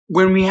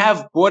 when we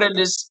have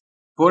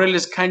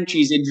borderless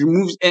countries, it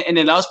removes and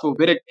it allows for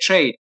better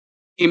trade.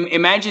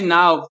 Imagine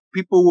now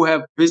people who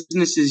have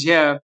businesses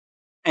here,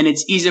 and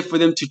it's easier for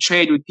them to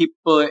trade with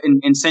people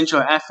in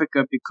Central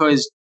Africa,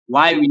 because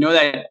why? We know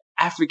that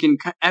African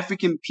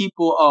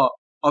people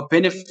are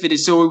benefited.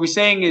 So what we're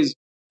saying is,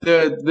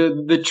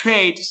 the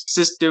trade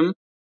system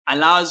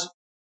allows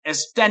a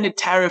standard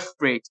tariff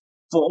rate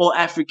for all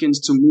Africans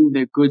to move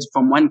their goods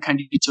from one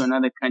country to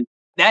another country.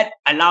 That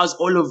allows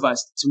all of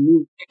us to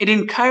move. It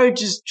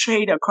encourages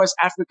trade across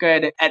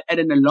Africa at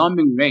an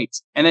alarming rate.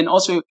 And then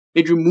also,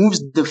 it removes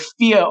the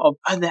fear of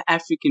other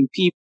African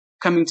people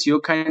coming to your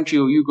country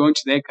or you going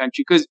to their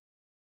country. Because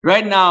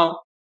right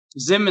now,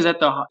 Zim is at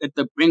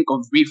the brink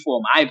of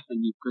reform, I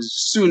believe, because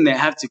soon they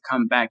have to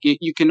come back.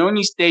 You can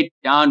only stay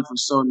down for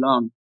so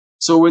long.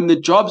 So when the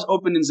jobs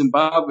open in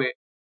Zimbabwe,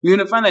 you're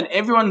going to find that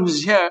everyone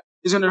who's here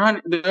is going to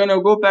run, they're going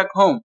to go back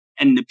home.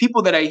 And the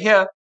people that are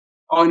here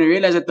are going to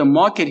realize that the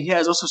market here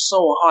is also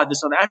so hard. The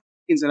South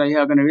Africans that are here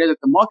are going to realize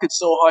that the market's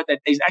so hard that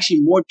there's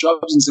actually more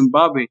jobs in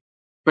Zimbabwe.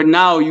 But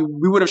now we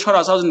would have shot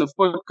ourselves in the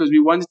foot because we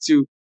wanted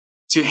to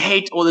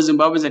hate all the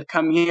Zimbabweans that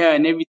come here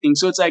and everything.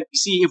 So it's like, you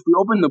see, if we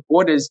open the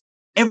borders,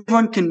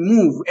 everyone can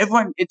move.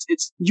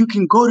 You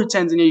can go to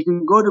Tanzania, you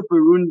can go to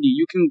Burundi,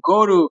 you can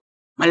go to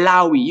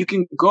Malawi, you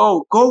can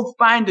go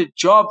find a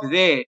job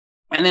there.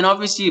 And then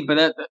obviously,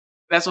 but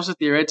that's also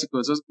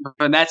theoretical. So,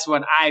 but that's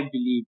what I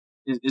believe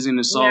is going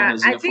to solve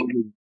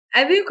xenophobia.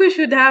 I think we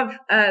should have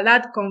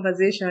that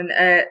conversation.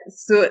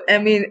 So, I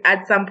mean,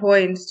 at some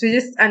point, to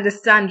just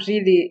understand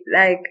really,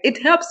 like,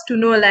 it helps to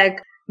know,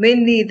 like,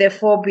 mainly the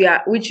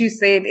phobia, which you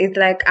said is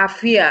like a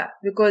fear,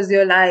 because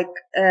you're like,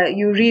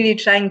 you're really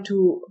trying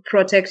to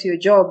protect your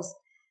jobs.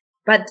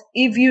 But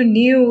if you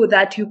knew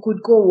that you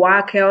could go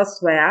work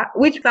elsewhere,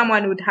 which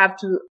someone would have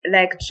to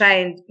like try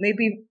and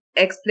maybe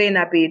explain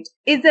a bit,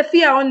 is the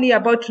fear only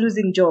about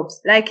losing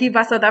jobs? Like if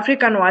a South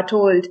African were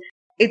told,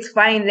 it's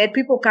fine, let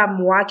people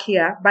come work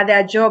here, but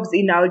there are jobs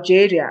in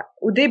Algeria,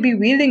 would they be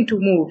willing to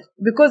move?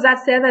 Because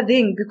that's the other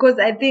thing. Because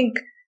I think,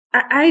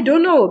 I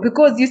don't know,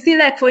 because you see,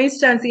 like, for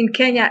instance, in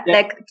Kenya,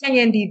 like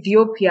Kenya and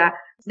Ethiopia,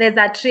 there's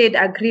a trade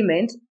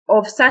agreement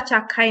of such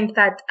a kind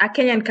that a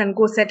Kenyan can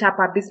go set up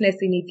a business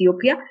in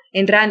Ethiopia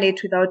and run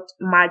it without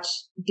much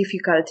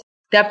difficulty.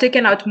 They have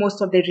taken out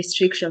most of the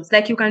restrictions.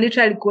 Like you can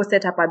literally go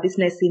set up a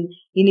business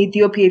in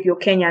Ethiopia if you're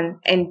Kenyan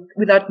and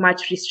without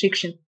much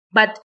restriction.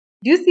 But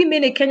do you see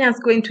many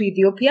Kenyans going to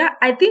Ethiopia?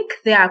 I think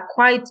they are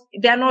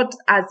not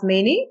as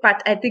many,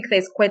 but I think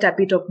there's quite a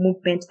bit of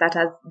movement that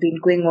has been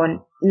going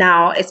on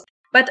now.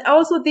 But I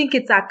also think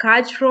it's a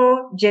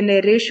cultural,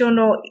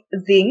 generational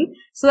thing,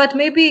 so that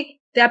maybe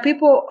there are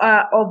people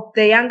of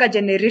the younger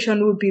generation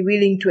who will be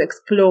willing to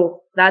explore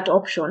that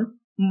option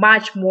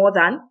much more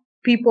than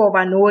people of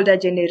an older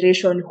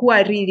generation who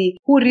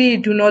really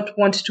do not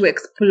want to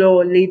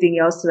explore living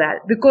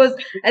elsewhere. Because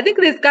I think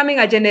there's coming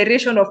a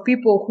generation of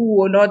people who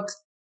will not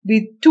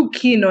be too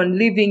keen on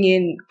living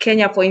in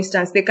Kenya, for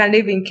instance. They can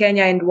live in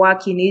Kenya and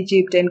work in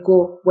Egypt and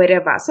go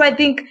wherever. So I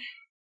think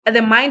the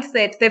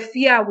mindset, the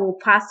fear will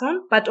pass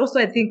on, but also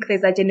I think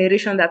there's a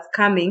generation that's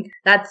coming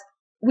that's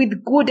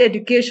with good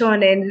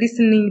education and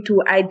listening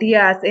to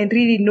ideas and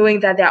really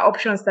knowing that there are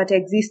options that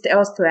exist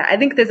elsewhere. I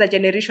think there's a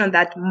generation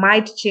that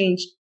might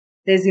change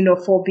the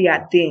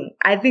xenophobia thing.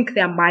 I think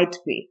there might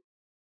be.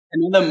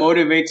 Another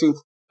motivating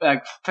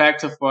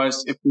factor for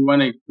us, if we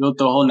want to build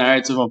the whole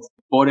narrative of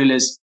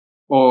borderless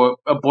or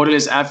a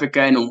borderless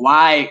Africa and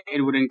why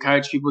it would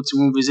encourage people to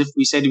move, is if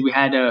we said we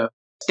had a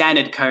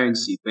standard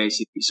currency,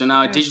 basically. So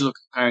now a digital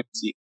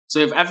currency. So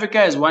if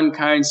Africa is one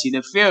currency,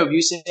 the fear of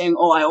you saying,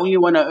 oh, I only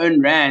want to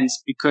earn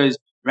rands because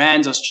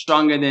rands are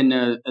stronger than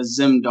a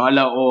Zim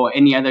dollar or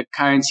any other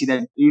currency,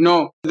 that,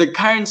 the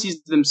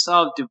currencies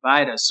themselves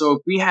divide us. So if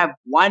we have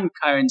one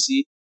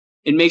currency,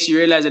 it makes you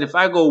realize that if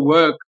I go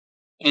work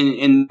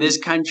in this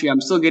country,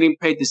 I'm still getting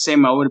paid the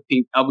same I would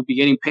be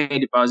getting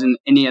paid if I was in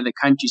any other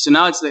country. So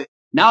now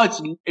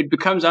it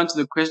becomes down to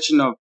the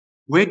question of,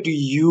 where do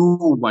you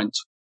want to?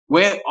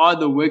 Where are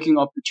the working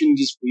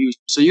opportunities for you?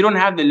 So you don't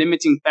have the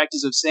limiting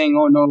factors of saying,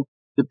 oh no,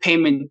 the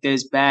payment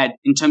is bad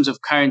in terms of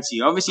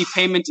currency. Obviously,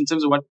 payment in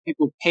terms of what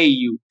people pay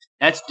you,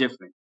 that's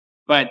different.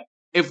 But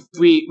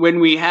when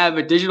we have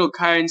a digital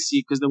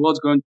currency, because the world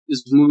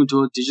is moving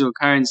towards digital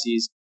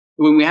currencies,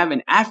 when we have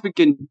an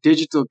African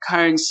digital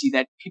currency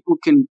that people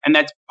can, and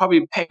that's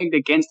probably pegged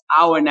against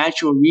our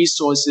natural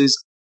resources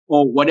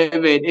or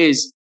whatever it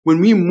is,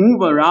 when we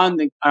move around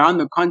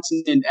the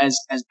continent as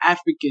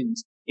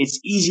Africans, it's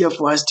easier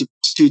for us to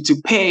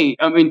pay,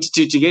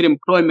 to get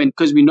employment,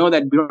 because we know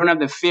that we don't have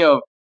the fear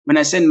of, when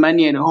I send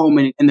money at home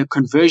and the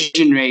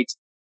conversion rate,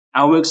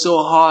 I work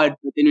so hard,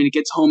 but then when it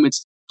gets home,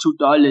 it's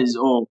 $2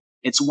 or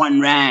it's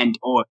 1 rand,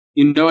 or,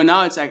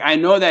 now it's like, I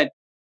know that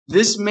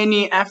this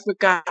many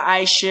Africa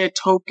iShare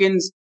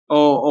tokens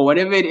or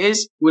whatever it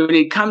is, when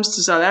it comes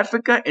to South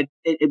Africa,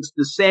 it's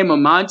the same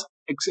amount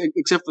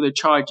except for the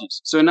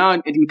charges. So now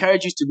it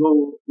encourages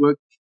you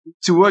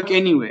to work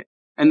anywhere.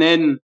 And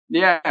then,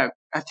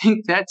 I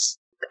think that's...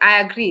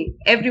 I agree.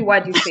 Every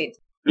word you said.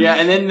 Yeah,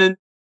 and then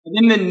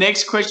the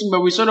next question,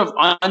 but we sort of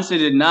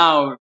answered it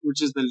now,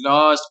 which is the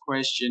last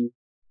question.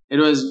 It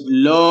was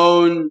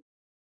loan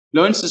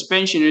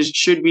suspension.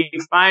 Should we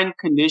find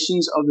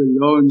conditions of the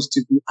loans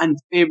to be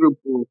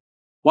unfavorable?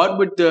 What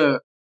would the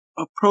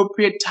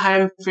appropriate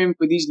time frame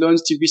for these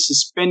loans to be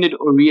suspended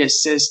or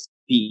reassessed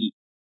be?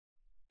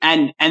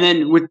 And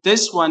then with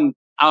this one,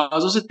 I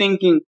was also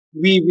thinking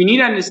we need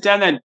to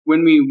understand that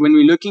when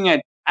we're looking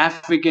at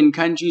African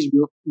countries,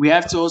 we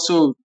have to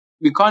also,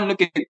 we can't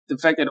look at the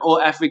fact that all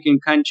African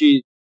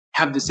countries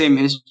have the same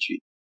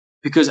history,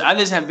 because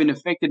others have been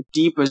affected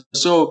deeper.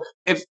 So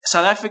if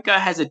South Africa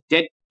has a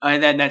debt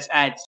that's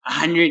at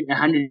 100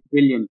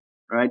 billion,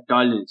 right,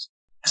 dollars,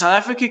 South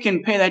Africa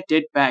can pay that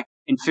debt back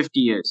in 50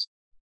 years.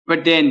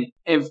 But then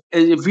if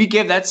we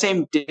give that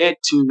same debt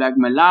to like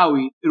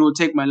Malawi, it will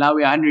take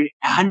Malawi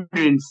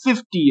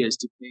 150 years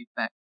to pay it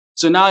back.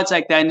 So now it's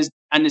like that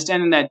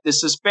understanding that the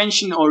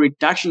suspension or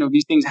reduction of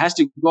these things has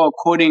to go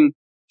according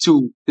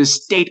to the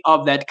state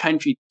of that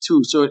country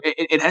too. So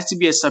it has to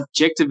be a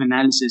subjective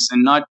analysis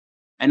and not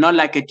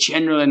like a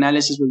general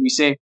analysis where we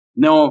say,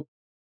 no,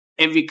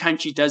 every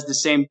country does the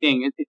same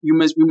thing. We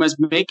must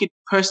make it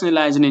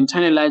personalized and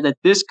internalize that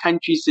this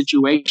country's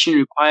situation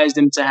requires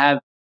them to have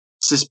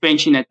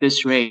suspension at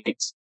this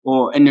rate,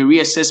 or in a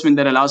reassessment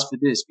that allows for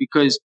this,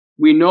 because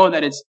we know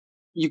that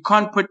you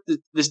can't put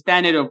the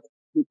standard of,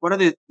 what are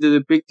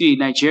the big three,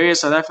 Nigeria,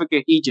 South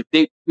Africa, Egypt.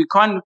 We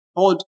can't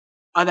hold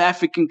other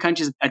African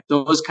countries at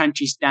those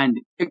countries'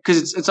 standard,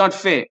 because it's not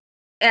fair.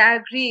 I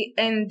agree.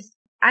 And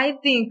I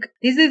think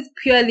this is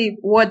purely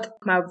what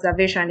my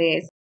observation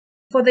is.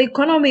 For the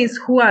economies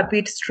who are a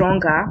bit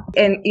stronger,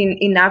 and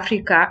in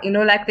Africa,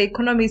 like the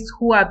economies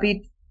who are a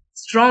bit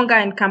stronger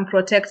and can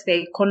protect their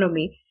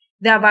economy,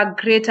 they have a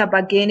greater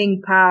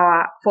bargaining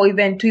power to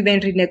even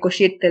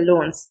renegotiate the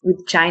loans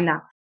with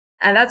China.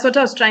 And that's what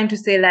I was trying to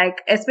say,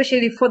 like,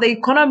 especially for the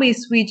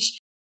economies which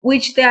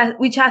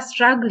are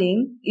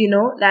struggling,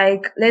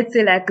 like, let's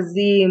say like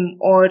Zim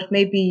or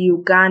maybe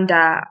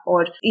Uganda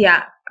or,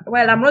 yeah.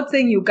 Well, I'm not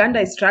saying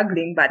Uganda is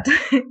struggling, but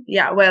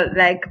yeah, well,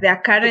 like their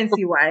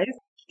currency wise,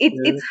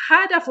 it's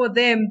harder for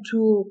them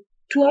to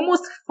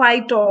almost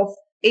fight off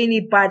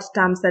any bad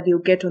terms that you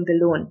get on the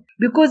loan,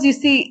 because you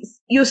see,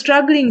 you're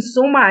struggling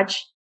so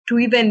much to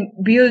even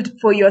build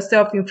for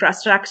yourself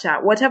infrastructure.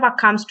 Whatever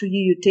comes to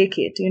you, you take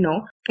it,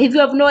 If you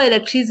have no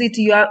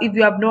electricity, if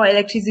you have no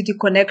electricity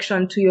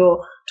connection to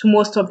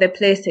most of the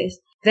places,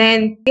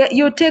 then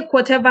you take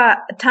whatever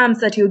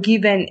terms that you're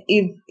given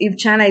if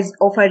China is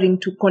offering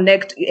to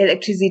connect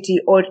electricity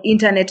or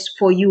internet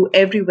for you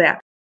everywhere.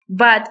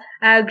 But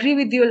I agree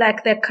with you,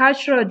 like the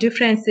cultural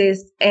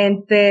differences and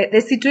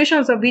the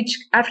situations of each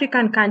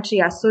African country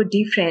are so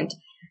different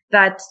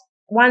that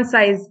one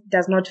size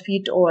does not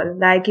fit all.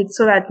 Like, it's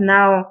so that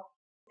now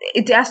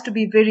it has to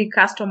be very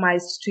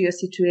customized to your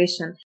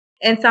situation.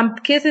 And some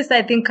cases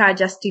I think are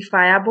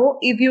justifiable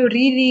if you're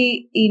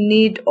really in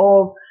need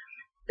of,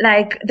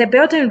 like the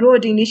Belt and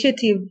Road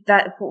Initiative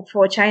that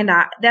for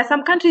China. There are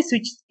some countries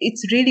which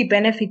it's really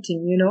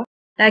benefiting,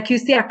 Like you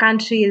see a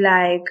country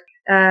like,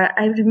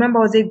 I remember,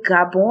 was it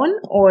Gabon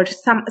or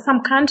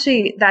some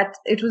country that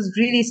it was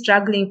really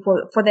struggling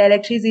for the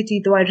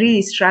electricity. They were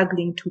really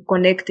struggling to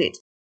connect it.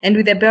 And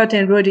with the Belt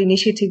and Road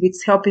Initiative,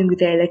 it's helping with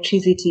the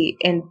electricity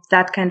and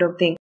that kind of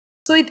thing.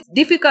 So it's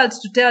difficult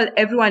to tell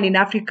everyone in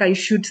Africa you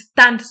should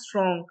stand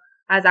strong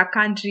as a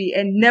country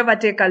and never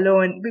take a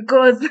loan,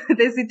 because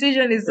the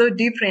situation is so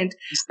different.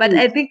 But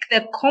I think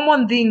the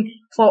common thing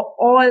for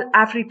all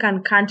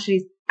African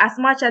countries, as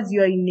much as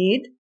you're in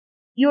need,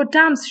 your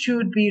terms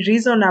should be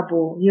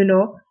reasonable,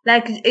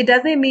 Like, it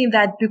doesn't mean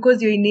that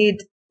because you're in need,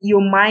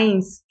 your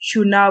minds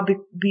should now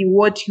be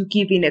what you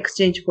give in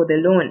exchange for the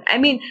loan. I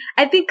mean,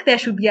 I think there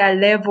should be a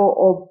level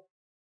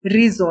of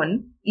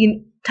reason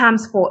in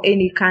terms for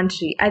any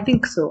country. I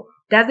think so.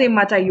 Doesn't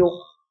matter your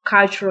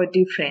cultural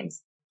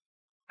difference.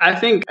 I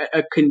think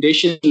a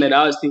condition that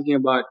I was thinking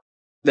about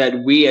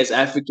that we as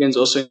Africans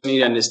also need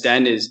to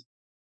understand is,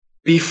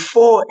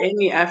 before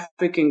any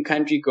African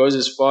country goes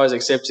as far as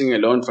accepting a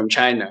loan from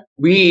China,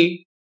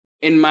 we,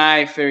 in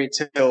my fairy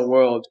tale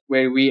world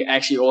where we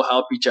actually all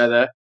help each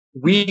other,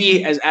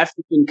 we as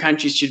African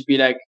countries should be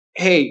like,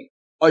 hey,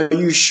 are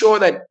you sure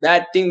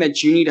that thing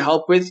that you need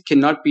help with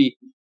cannot be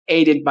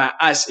aided by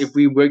us if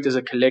we worked as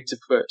a collective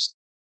first?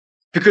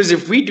 Because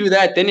if we do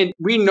that, then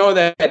we know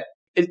that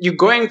you're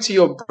going to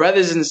your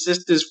brothers and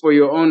sisters for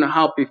your own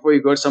help before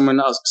you go somewhere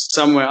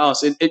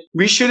else.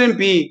 We shouldn't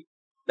be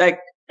like,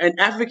 an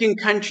African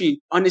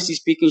country, honestly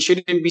speaking,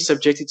 shouldn't be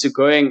subjected to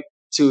going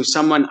to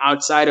someone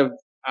outside of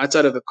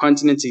the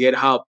continent to get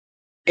help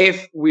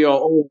if we are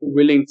all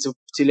willing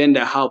to lend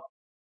our help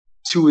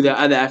to the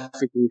other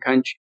African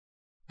country.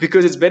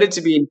 Because it's better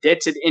to be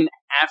indebted in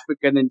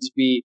Africa than to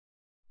be,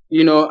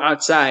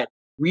 outside.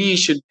 We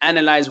should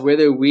analyze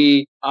whether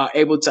we are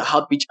able to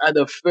help each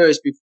other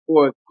first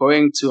before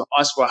going to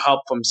ask for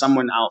help from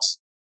someone else.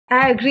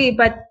 I agree,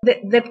 but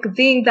the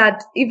thing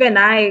that even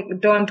I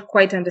don't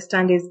quite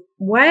understand is,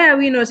 why are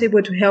we not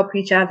able to help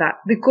each other?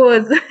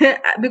 Because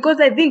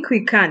I think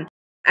we can.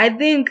 I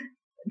think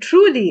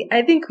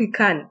we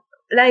can.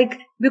 Like,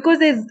 because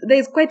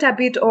there's quite a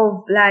bit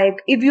of,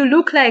 like, if you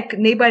look like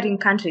neighboring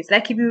countries,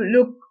 like if you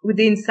look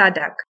within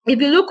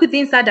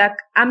SADC,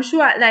 I'm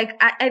sure,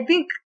 like, I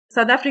think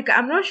South Africa,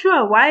 I'm not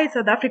sure why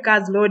South Africa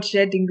has load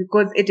shedding,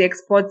 because it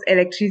exports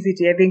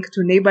electricity, I think,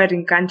 to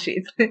neighboring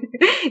countries.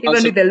 Even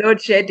also, with the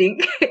load shedding,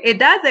 it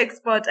does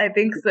export, I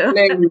think so.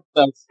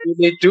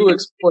 They do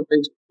export. They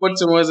export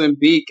to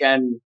Mozambique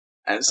and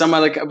some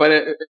other, but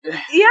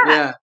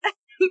yeah.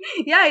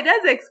 Yeah, it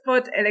does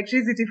export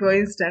electricity, for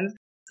instance.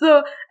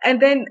 So, and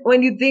then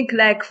when you think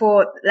like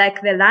for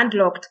like the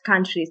landlocked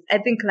countries, I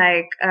think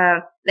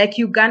like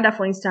Uganda,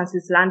 for instance,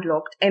 is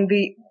landlocked, and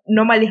we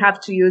normally have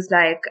to use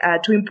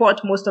to import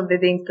most of the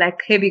things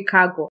like heavy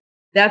cargo.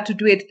 They have to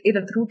do it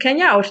either through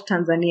Kenya or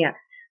Tanzania.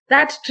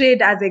 That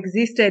trade has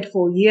existed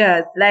for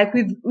years. Like,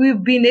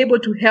 we've been able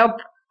to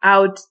help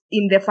out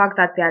in the fact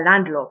that they are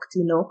landlocked,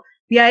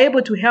 We are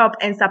able to help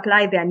and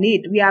supply their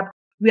need.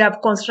 We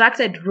have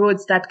constructed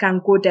roads that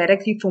can go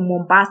directly from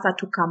Mombasa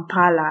to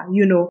Kampala,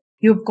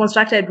 You've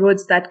constructed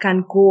roads that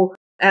can go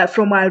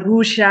from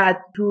Arusha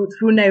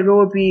through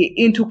Nairobi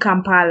into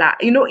Kampala.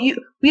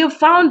 We have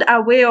found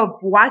a way of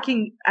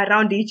working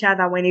around each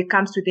other when it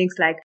comes to things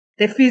like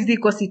the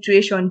physical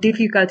situation,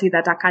 difficulty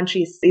that a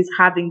country is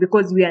having,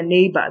 because we are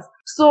neighbors.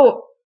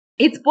 So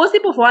it's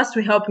possible for us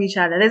to help each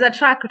other. There's a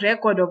track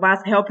record of us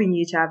helping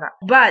each other.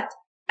 But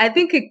I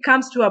think it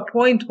comes to a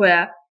point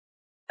where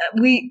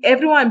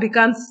everyone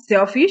becomes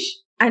selfish,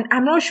 and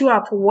I'm not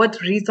sure for what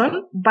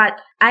reason, but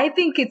I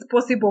think it's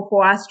possible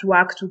for us to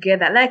work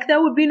together. Like,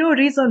 there would be no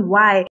reason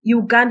why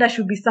Uganda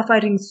should be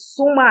suffering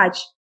so much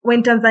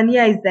when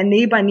Tanzania is the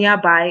neighbor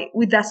nearby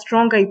with a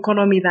stronger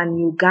economy than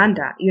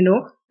Uganda,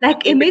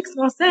 Like, it makes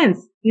no sense,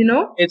 you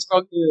know? It's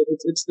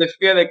the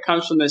fear that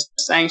comes from the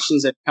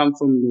sanctions that come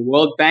from the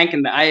World Bank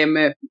and the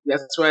IMF.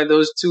 That's why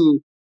those two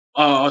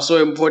are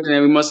so important,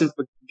 and we mustn't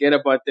forget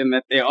about them.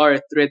 That they are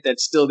a threat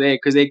that's still there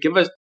because they give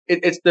us.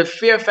 It's the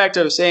fear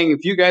factor of saying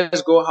if you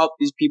guys go help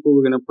these people,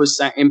 we're going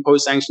to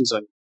impose sanctions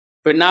on you.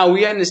 But now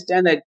we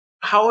understand that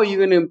how are you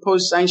going to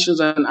impose sanctions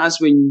on us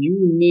when you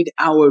need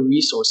our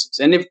resources?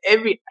 And if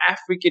every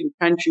African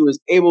country was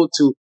able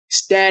to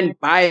stand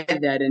by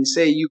that and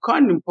say you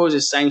can't impose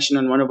a sanction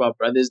on one of our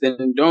brothers,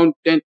 then don't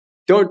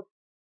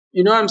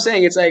you know what I'm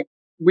saying? It's like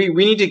we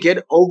need to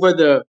get over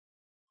the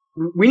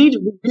we need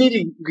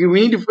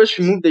to first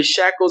remove the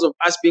shackles of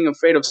us being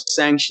afraid of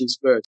sanctions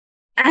first.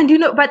 And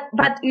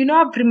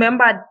I've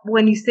remembered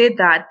when you said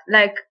that,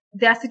 like,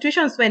 there are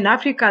situations when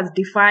Africa has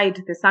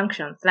defied the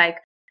sanctions. Like,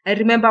 I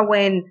remember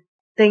when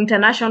the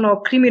International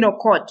Criminal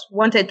Court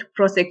wanted to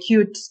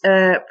prosecute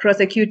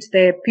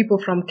the people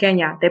from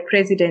Kenya, the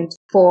president,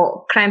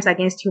 for crimes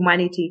against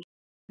humanity.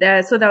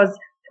 So that was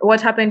what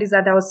happened is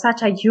that there was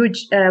such a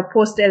huge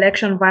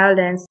post-election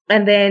violence,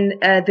 and then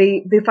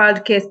they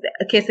filed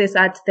cases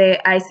at the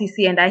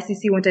ICC, and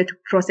ICC wanted to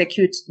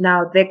prosecute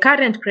now the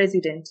current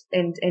president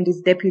and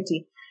his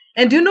deputy.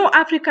 And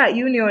Africa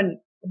Union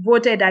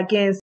voted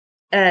against,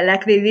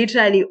 like, they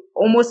literally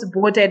almost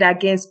voted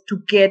against to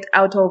get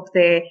out of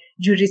the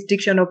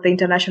jurisdiction of the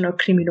International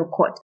Criminal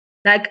Court.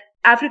 Like,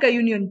 Africa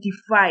Union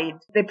defied.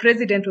 The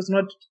president was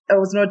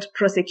not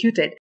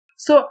prosecuted.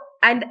 So,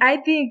 and I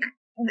think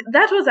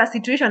that was a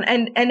situation.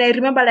 And I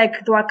remember, like,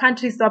 there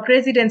were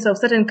presidents of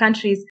certain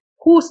countries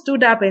who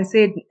stood up and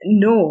said,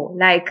 no,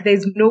 like,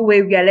 there's no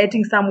way we are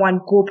letting someone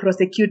go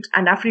prosecute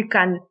an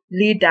African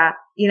leader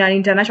in an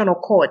international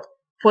court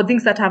for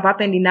things that have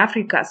happened in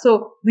Africa.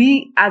 So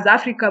we, as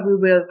Africa, we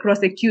will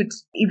prosecute.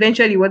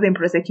 Eventually wasn't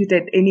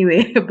prosecuted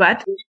anyway,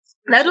 but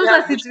that was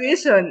a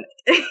situation.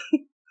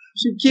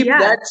 Should keep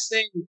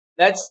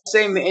that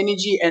same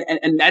energy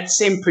and that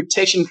same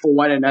protection for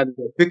one another,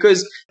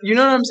 because you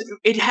know what I'm saying,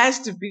 it has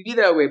to be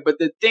that way. But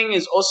the thing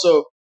is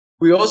also,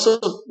 we also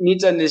need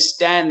to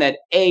understand that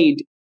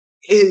aid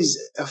is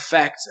a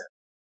factor.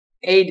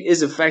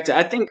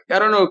 I think, I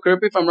don't know,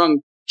 correct me if I'm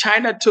wrong,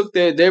 China took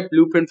their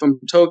blueprint from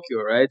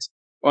Tokyo, right?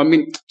 Or I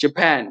mean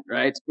Japan,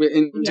 right?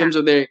 In terms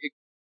of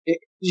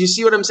you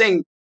see what I'm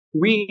saying?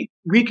 We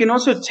can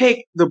also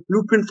take the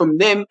blueprint from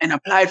them and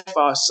apply it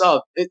for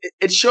ourselves.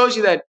 It shows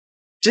you that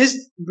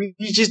we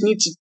just need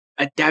to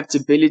adapt,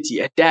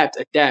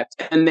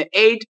 and the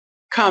aid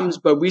comes,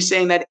 but we're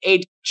saying that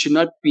aid should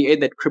not be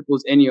aid that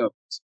cripples any of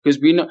us, because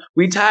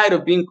we're tired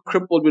of being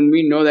crippled when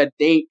we know that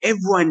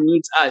everyone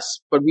needs us,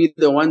 but we're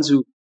the ones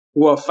who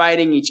are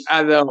fighting each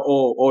other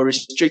or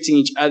restricting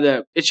each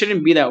other. It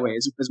shouldn't be that way,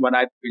 is what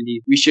I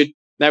believe. We should,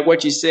 like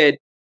what you said,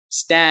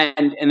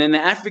 stand, and then the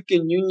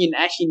African Union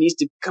actually needs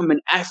to become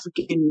an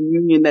African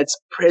Union that's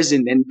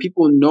present, and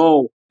people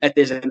know that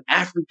there's an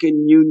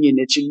African Union.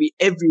 It should be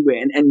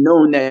everywhere and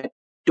known that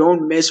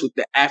don't mess with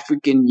the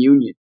African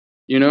Union,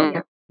 you know?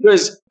 Yeah.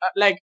 Because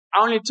like,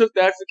 I only took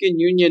the African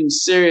Union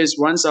serious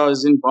once I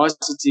was in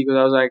varsity, because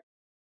I was like,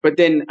 but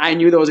then I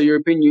knew there was a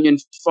European Union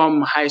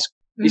from high school.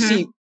 Mm-hmm. You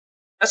see,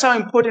 that's how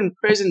important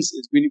presence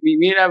is. We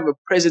need to have a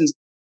presence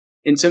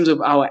in terms of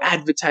our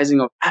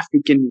advertising of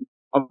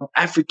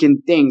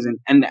African things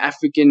and the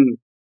African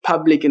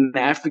public and the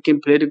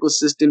African political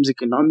systems,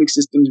 economic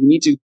systems.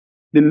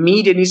 The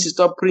media needs to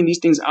start putting these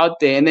things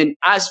out there. And then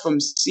us, from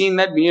seeing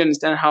that, we need to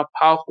understand how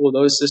powerful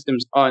those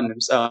systems are in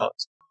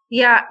themselves.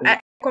 Yeah, I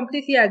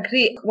completely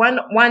agree.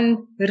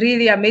 One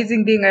really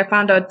amazing thing I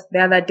found out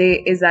the other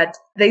day is that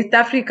the East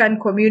African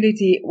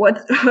community, what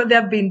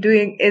they've been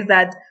doing is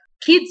that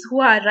kids who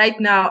are right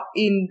now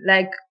in,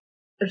 like,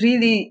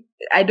 really,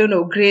 I don't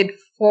know, grade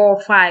 4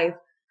 or 5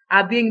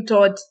 are being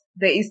taught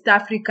the East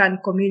African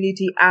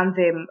community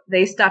anthem, the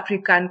East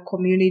African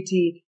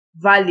community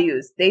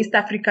values, the East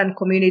African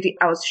community.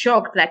 I was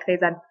shocked, like,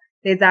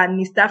 there's an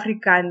East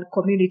African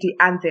community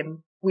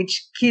anthem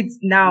which kids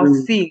now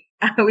sing,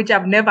 which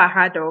I've never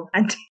heard of.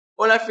 And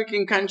all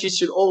African countries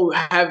should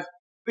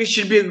it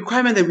should be a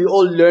requirement that we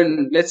all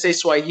learn, let's say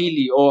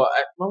Swahili, or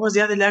what was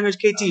the other language,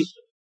 Katie?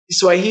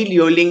 Swahili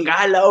or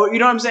Lingala, or, you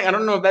know what I'm saying? I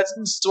don't know if that's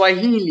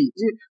Swahili.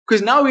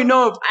 Because now we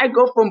know if I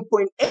go from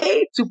point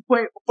A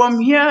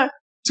from here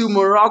to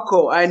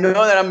Morocco, I know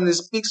that I'm going to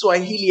speak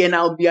Swahili and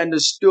I'll be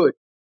understood.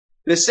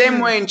 The same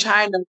way in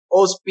China,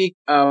 all speak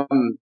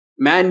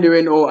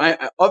Mandarin, or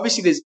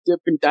obviously there's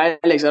different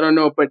dialects, I don't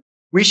know, but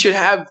we should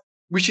have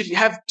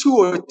 2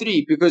 or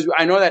 3, because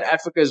I know that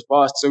Africa is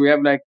vast, so we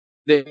have like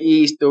the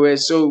East, the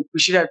West, so we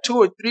should have 2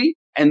 or 3,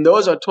 and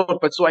those are taught.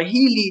 But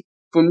Swahili,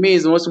 for me,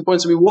 is the most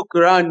important. So we walk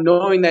around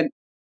knowing that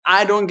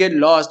I don't get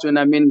lost when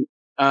I'm in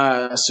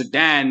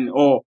Sudan,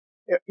 or,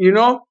 you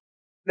know,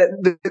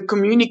 the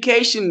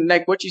communication,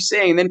 like what you're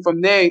saying. And then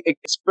from there, it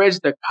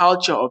spreads the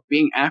culture of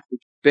being African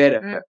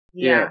better.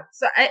 Yeah.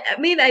 So I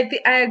mean, I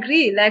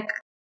agree. Like,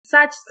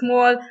 such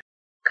small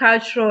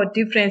cultural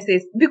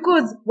differences,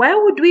 because why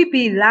would we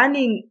be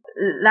learning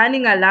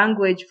a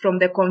language from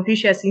the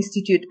Confucius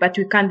Institute, but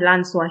we can't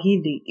learn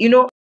Swahili? You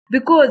know,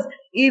 because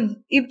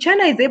if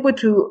China is able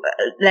to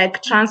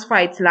like transfer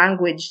its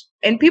language,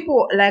 and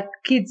people like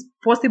kids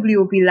possibly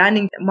will be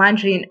learning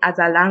Mandarin as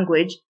a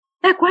language,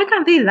 like why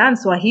can't they learn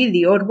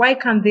Swahili, or why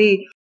can't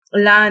they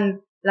learn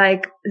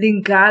like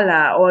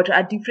Lingala or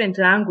a different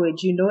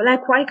language,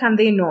 like why can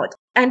they not?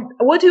 And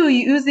what you're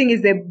using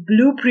is the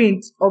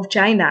blueprint of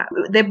China.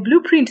 The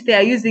blueprint they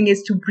are using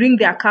is to bring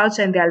their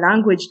culture and their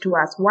language to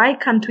us. Why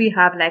can't we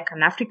have like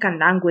an African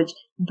language,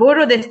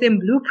 borrow the same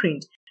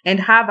blueprint, and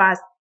have us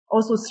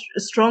also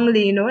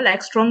strongly,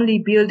 like strongly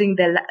building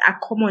a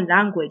common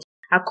language,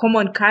 a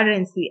common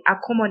currency,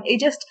 it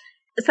just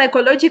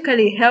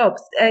psychologically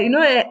helps.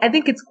 I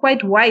think it's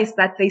quite wise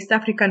that the East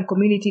African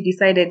community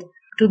decided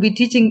to be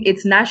teaching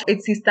its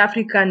East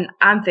African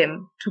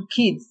anthem to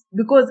kids,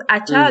 because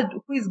a child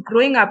who is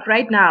growing up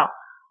right now,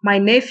 my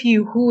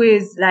nephew who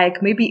is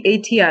like maybe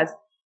 8 years,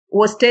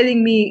 was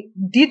telling me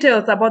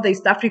details about the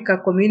East Africa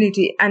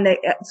community. And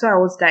so I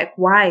was like,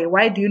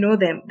 why do you know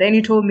them? Then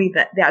he told me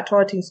that they are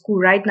taught in school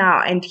right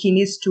now, and he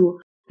needs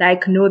to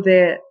like know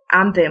the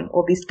anthem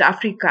of East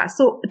Africa.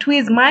 So to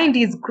his mind,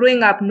 he's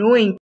growing up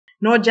knowing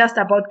not just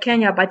about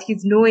Kenya, but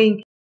he's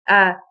knowing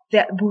that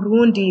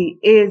Burundi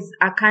is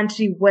a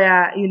country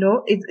where,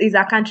 it is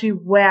a country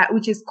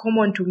which is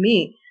common to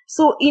me.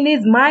 So in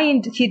his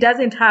mind, he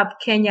doesn't have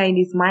Kenya in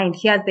his mind.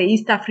 He has the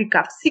East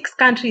Africa, 6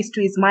 countries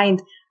to his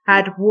mind,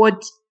 at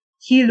what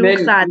he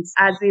looks at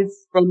as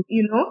his, and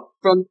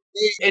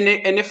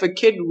if a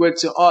kid were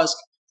to ask,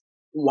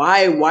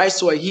 why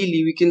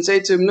Swahili, we can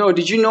say to him, no,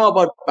 did you know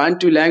about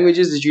Bantu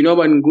languages? Did you know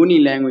about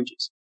Nguni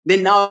languages?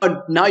 Then now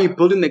you're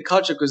building the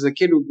culture, because the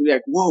kid will be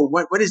like, whoa,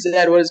 what is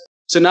that?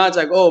 So now it's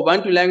like, oh,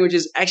 Bantu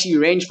languages actually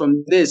range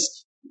from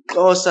this: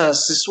 Xhosa,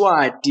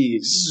 Siswati,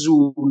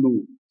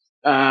 Zulu,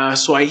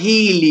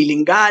 Swahili,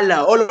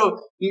 Lingala, all of.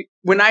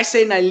 When I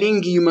say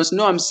Nalingi, you must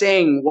know I'm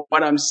saying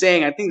what I'm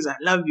saying. I think I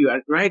love you,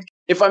 right?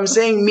 If I'm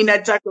saying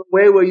Minataka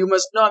Wewe, you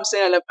must know I'm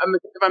saying I love.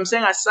 If I'm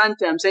saying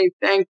Asante, I'm saying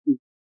thank you.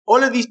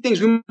 All of these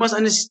things, we must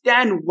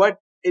understand what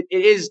it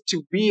is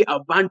to be a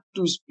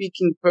Bantu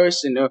speaking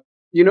person,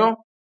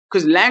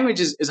 because language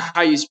is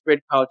how you spread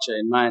culture,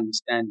 in my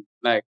understanding.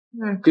 Like,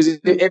 because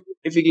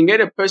if you can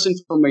get a person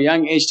from a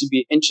young age to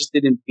be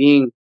interested in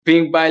being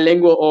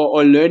bilingual,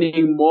 or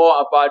learning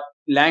more about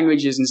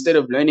languages instead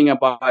of learning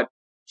about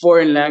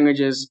foreign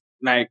languages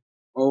like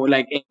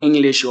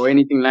English or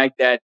anything like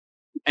that,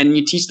 and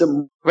you teach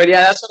them. But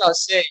yeah, that's what I'll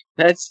say.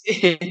 That's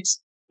it.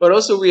 But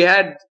also,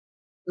 this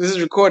is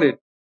recorded.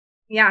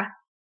 Yeah.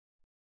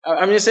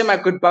 I'm going to say my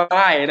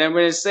goodbye, and I'm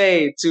going to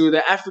say to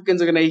the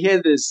Africans who are going to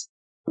hear this,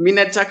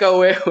 Minataka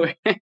Wewe.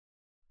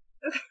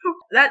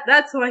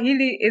 That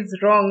Swahili is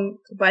wrong,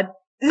 but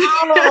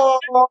Oh,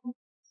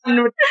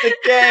 with the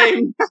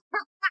game.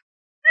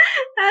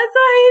 That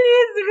Swahili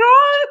is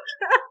wrong.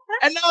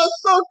 And I was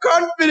so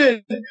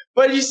confident.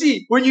 But you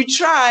see, when you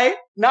try,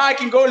 now I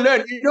can go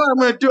learn. You know what I'm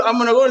going to do? I'm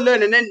going to go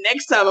learn, and then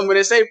next time I'm going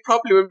to say it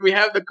properly when we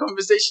have the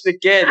conversation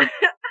again.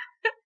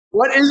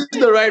 What is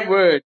the right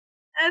word?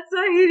 That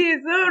Swahili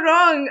is so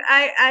wrong.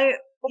 I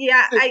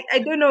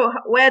don't know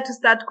where to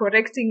start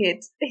correcting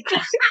it.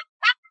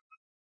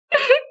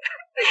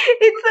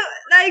 It's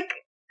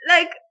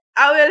like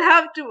I will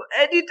have to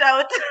edit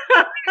out.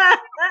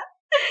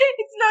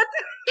 It's not.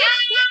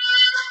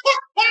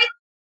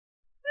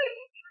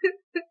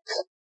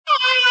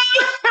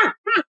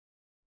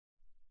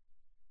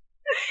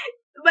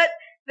 But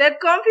the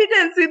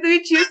confidence with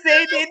which you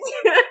said it.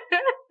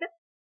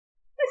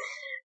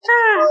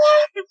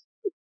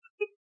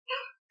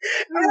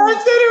 I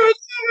said it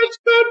with so much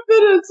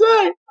confidence.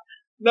 Right?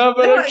 No,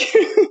 but okay.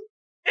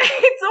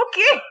 It's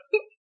okay.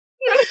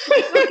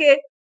 It's okay.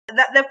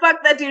 The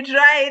fact that you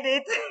tried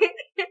it,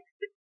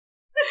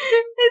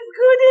 it's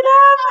good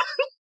enough.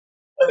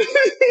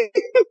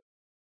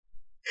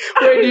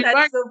 Wait,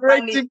 that's so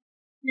funny.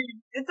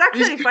 It's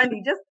actually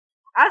funny. Just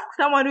ask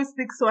someone who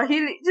speaks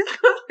Swahili.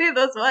 Just go say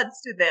those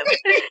words to them.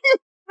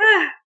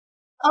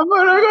 I'm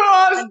gonna go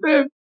ask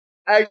them.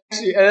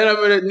 Actually,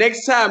 and then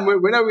next time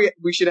when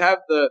we should have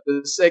the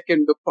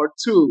part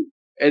 2,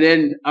 and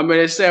then I'm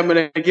gonna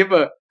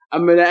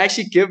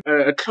actually give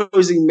a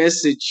closing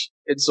message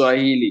in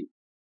Swahili.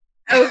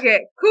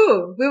 Okay,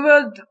 cool. We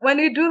will, when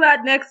we do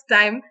that next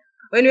time,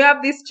 when we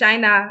have this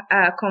China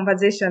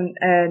conversation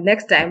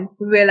next time,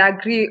 we will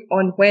agree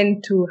on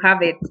when to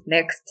have it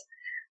next.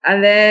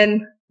 And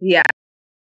then, yeah.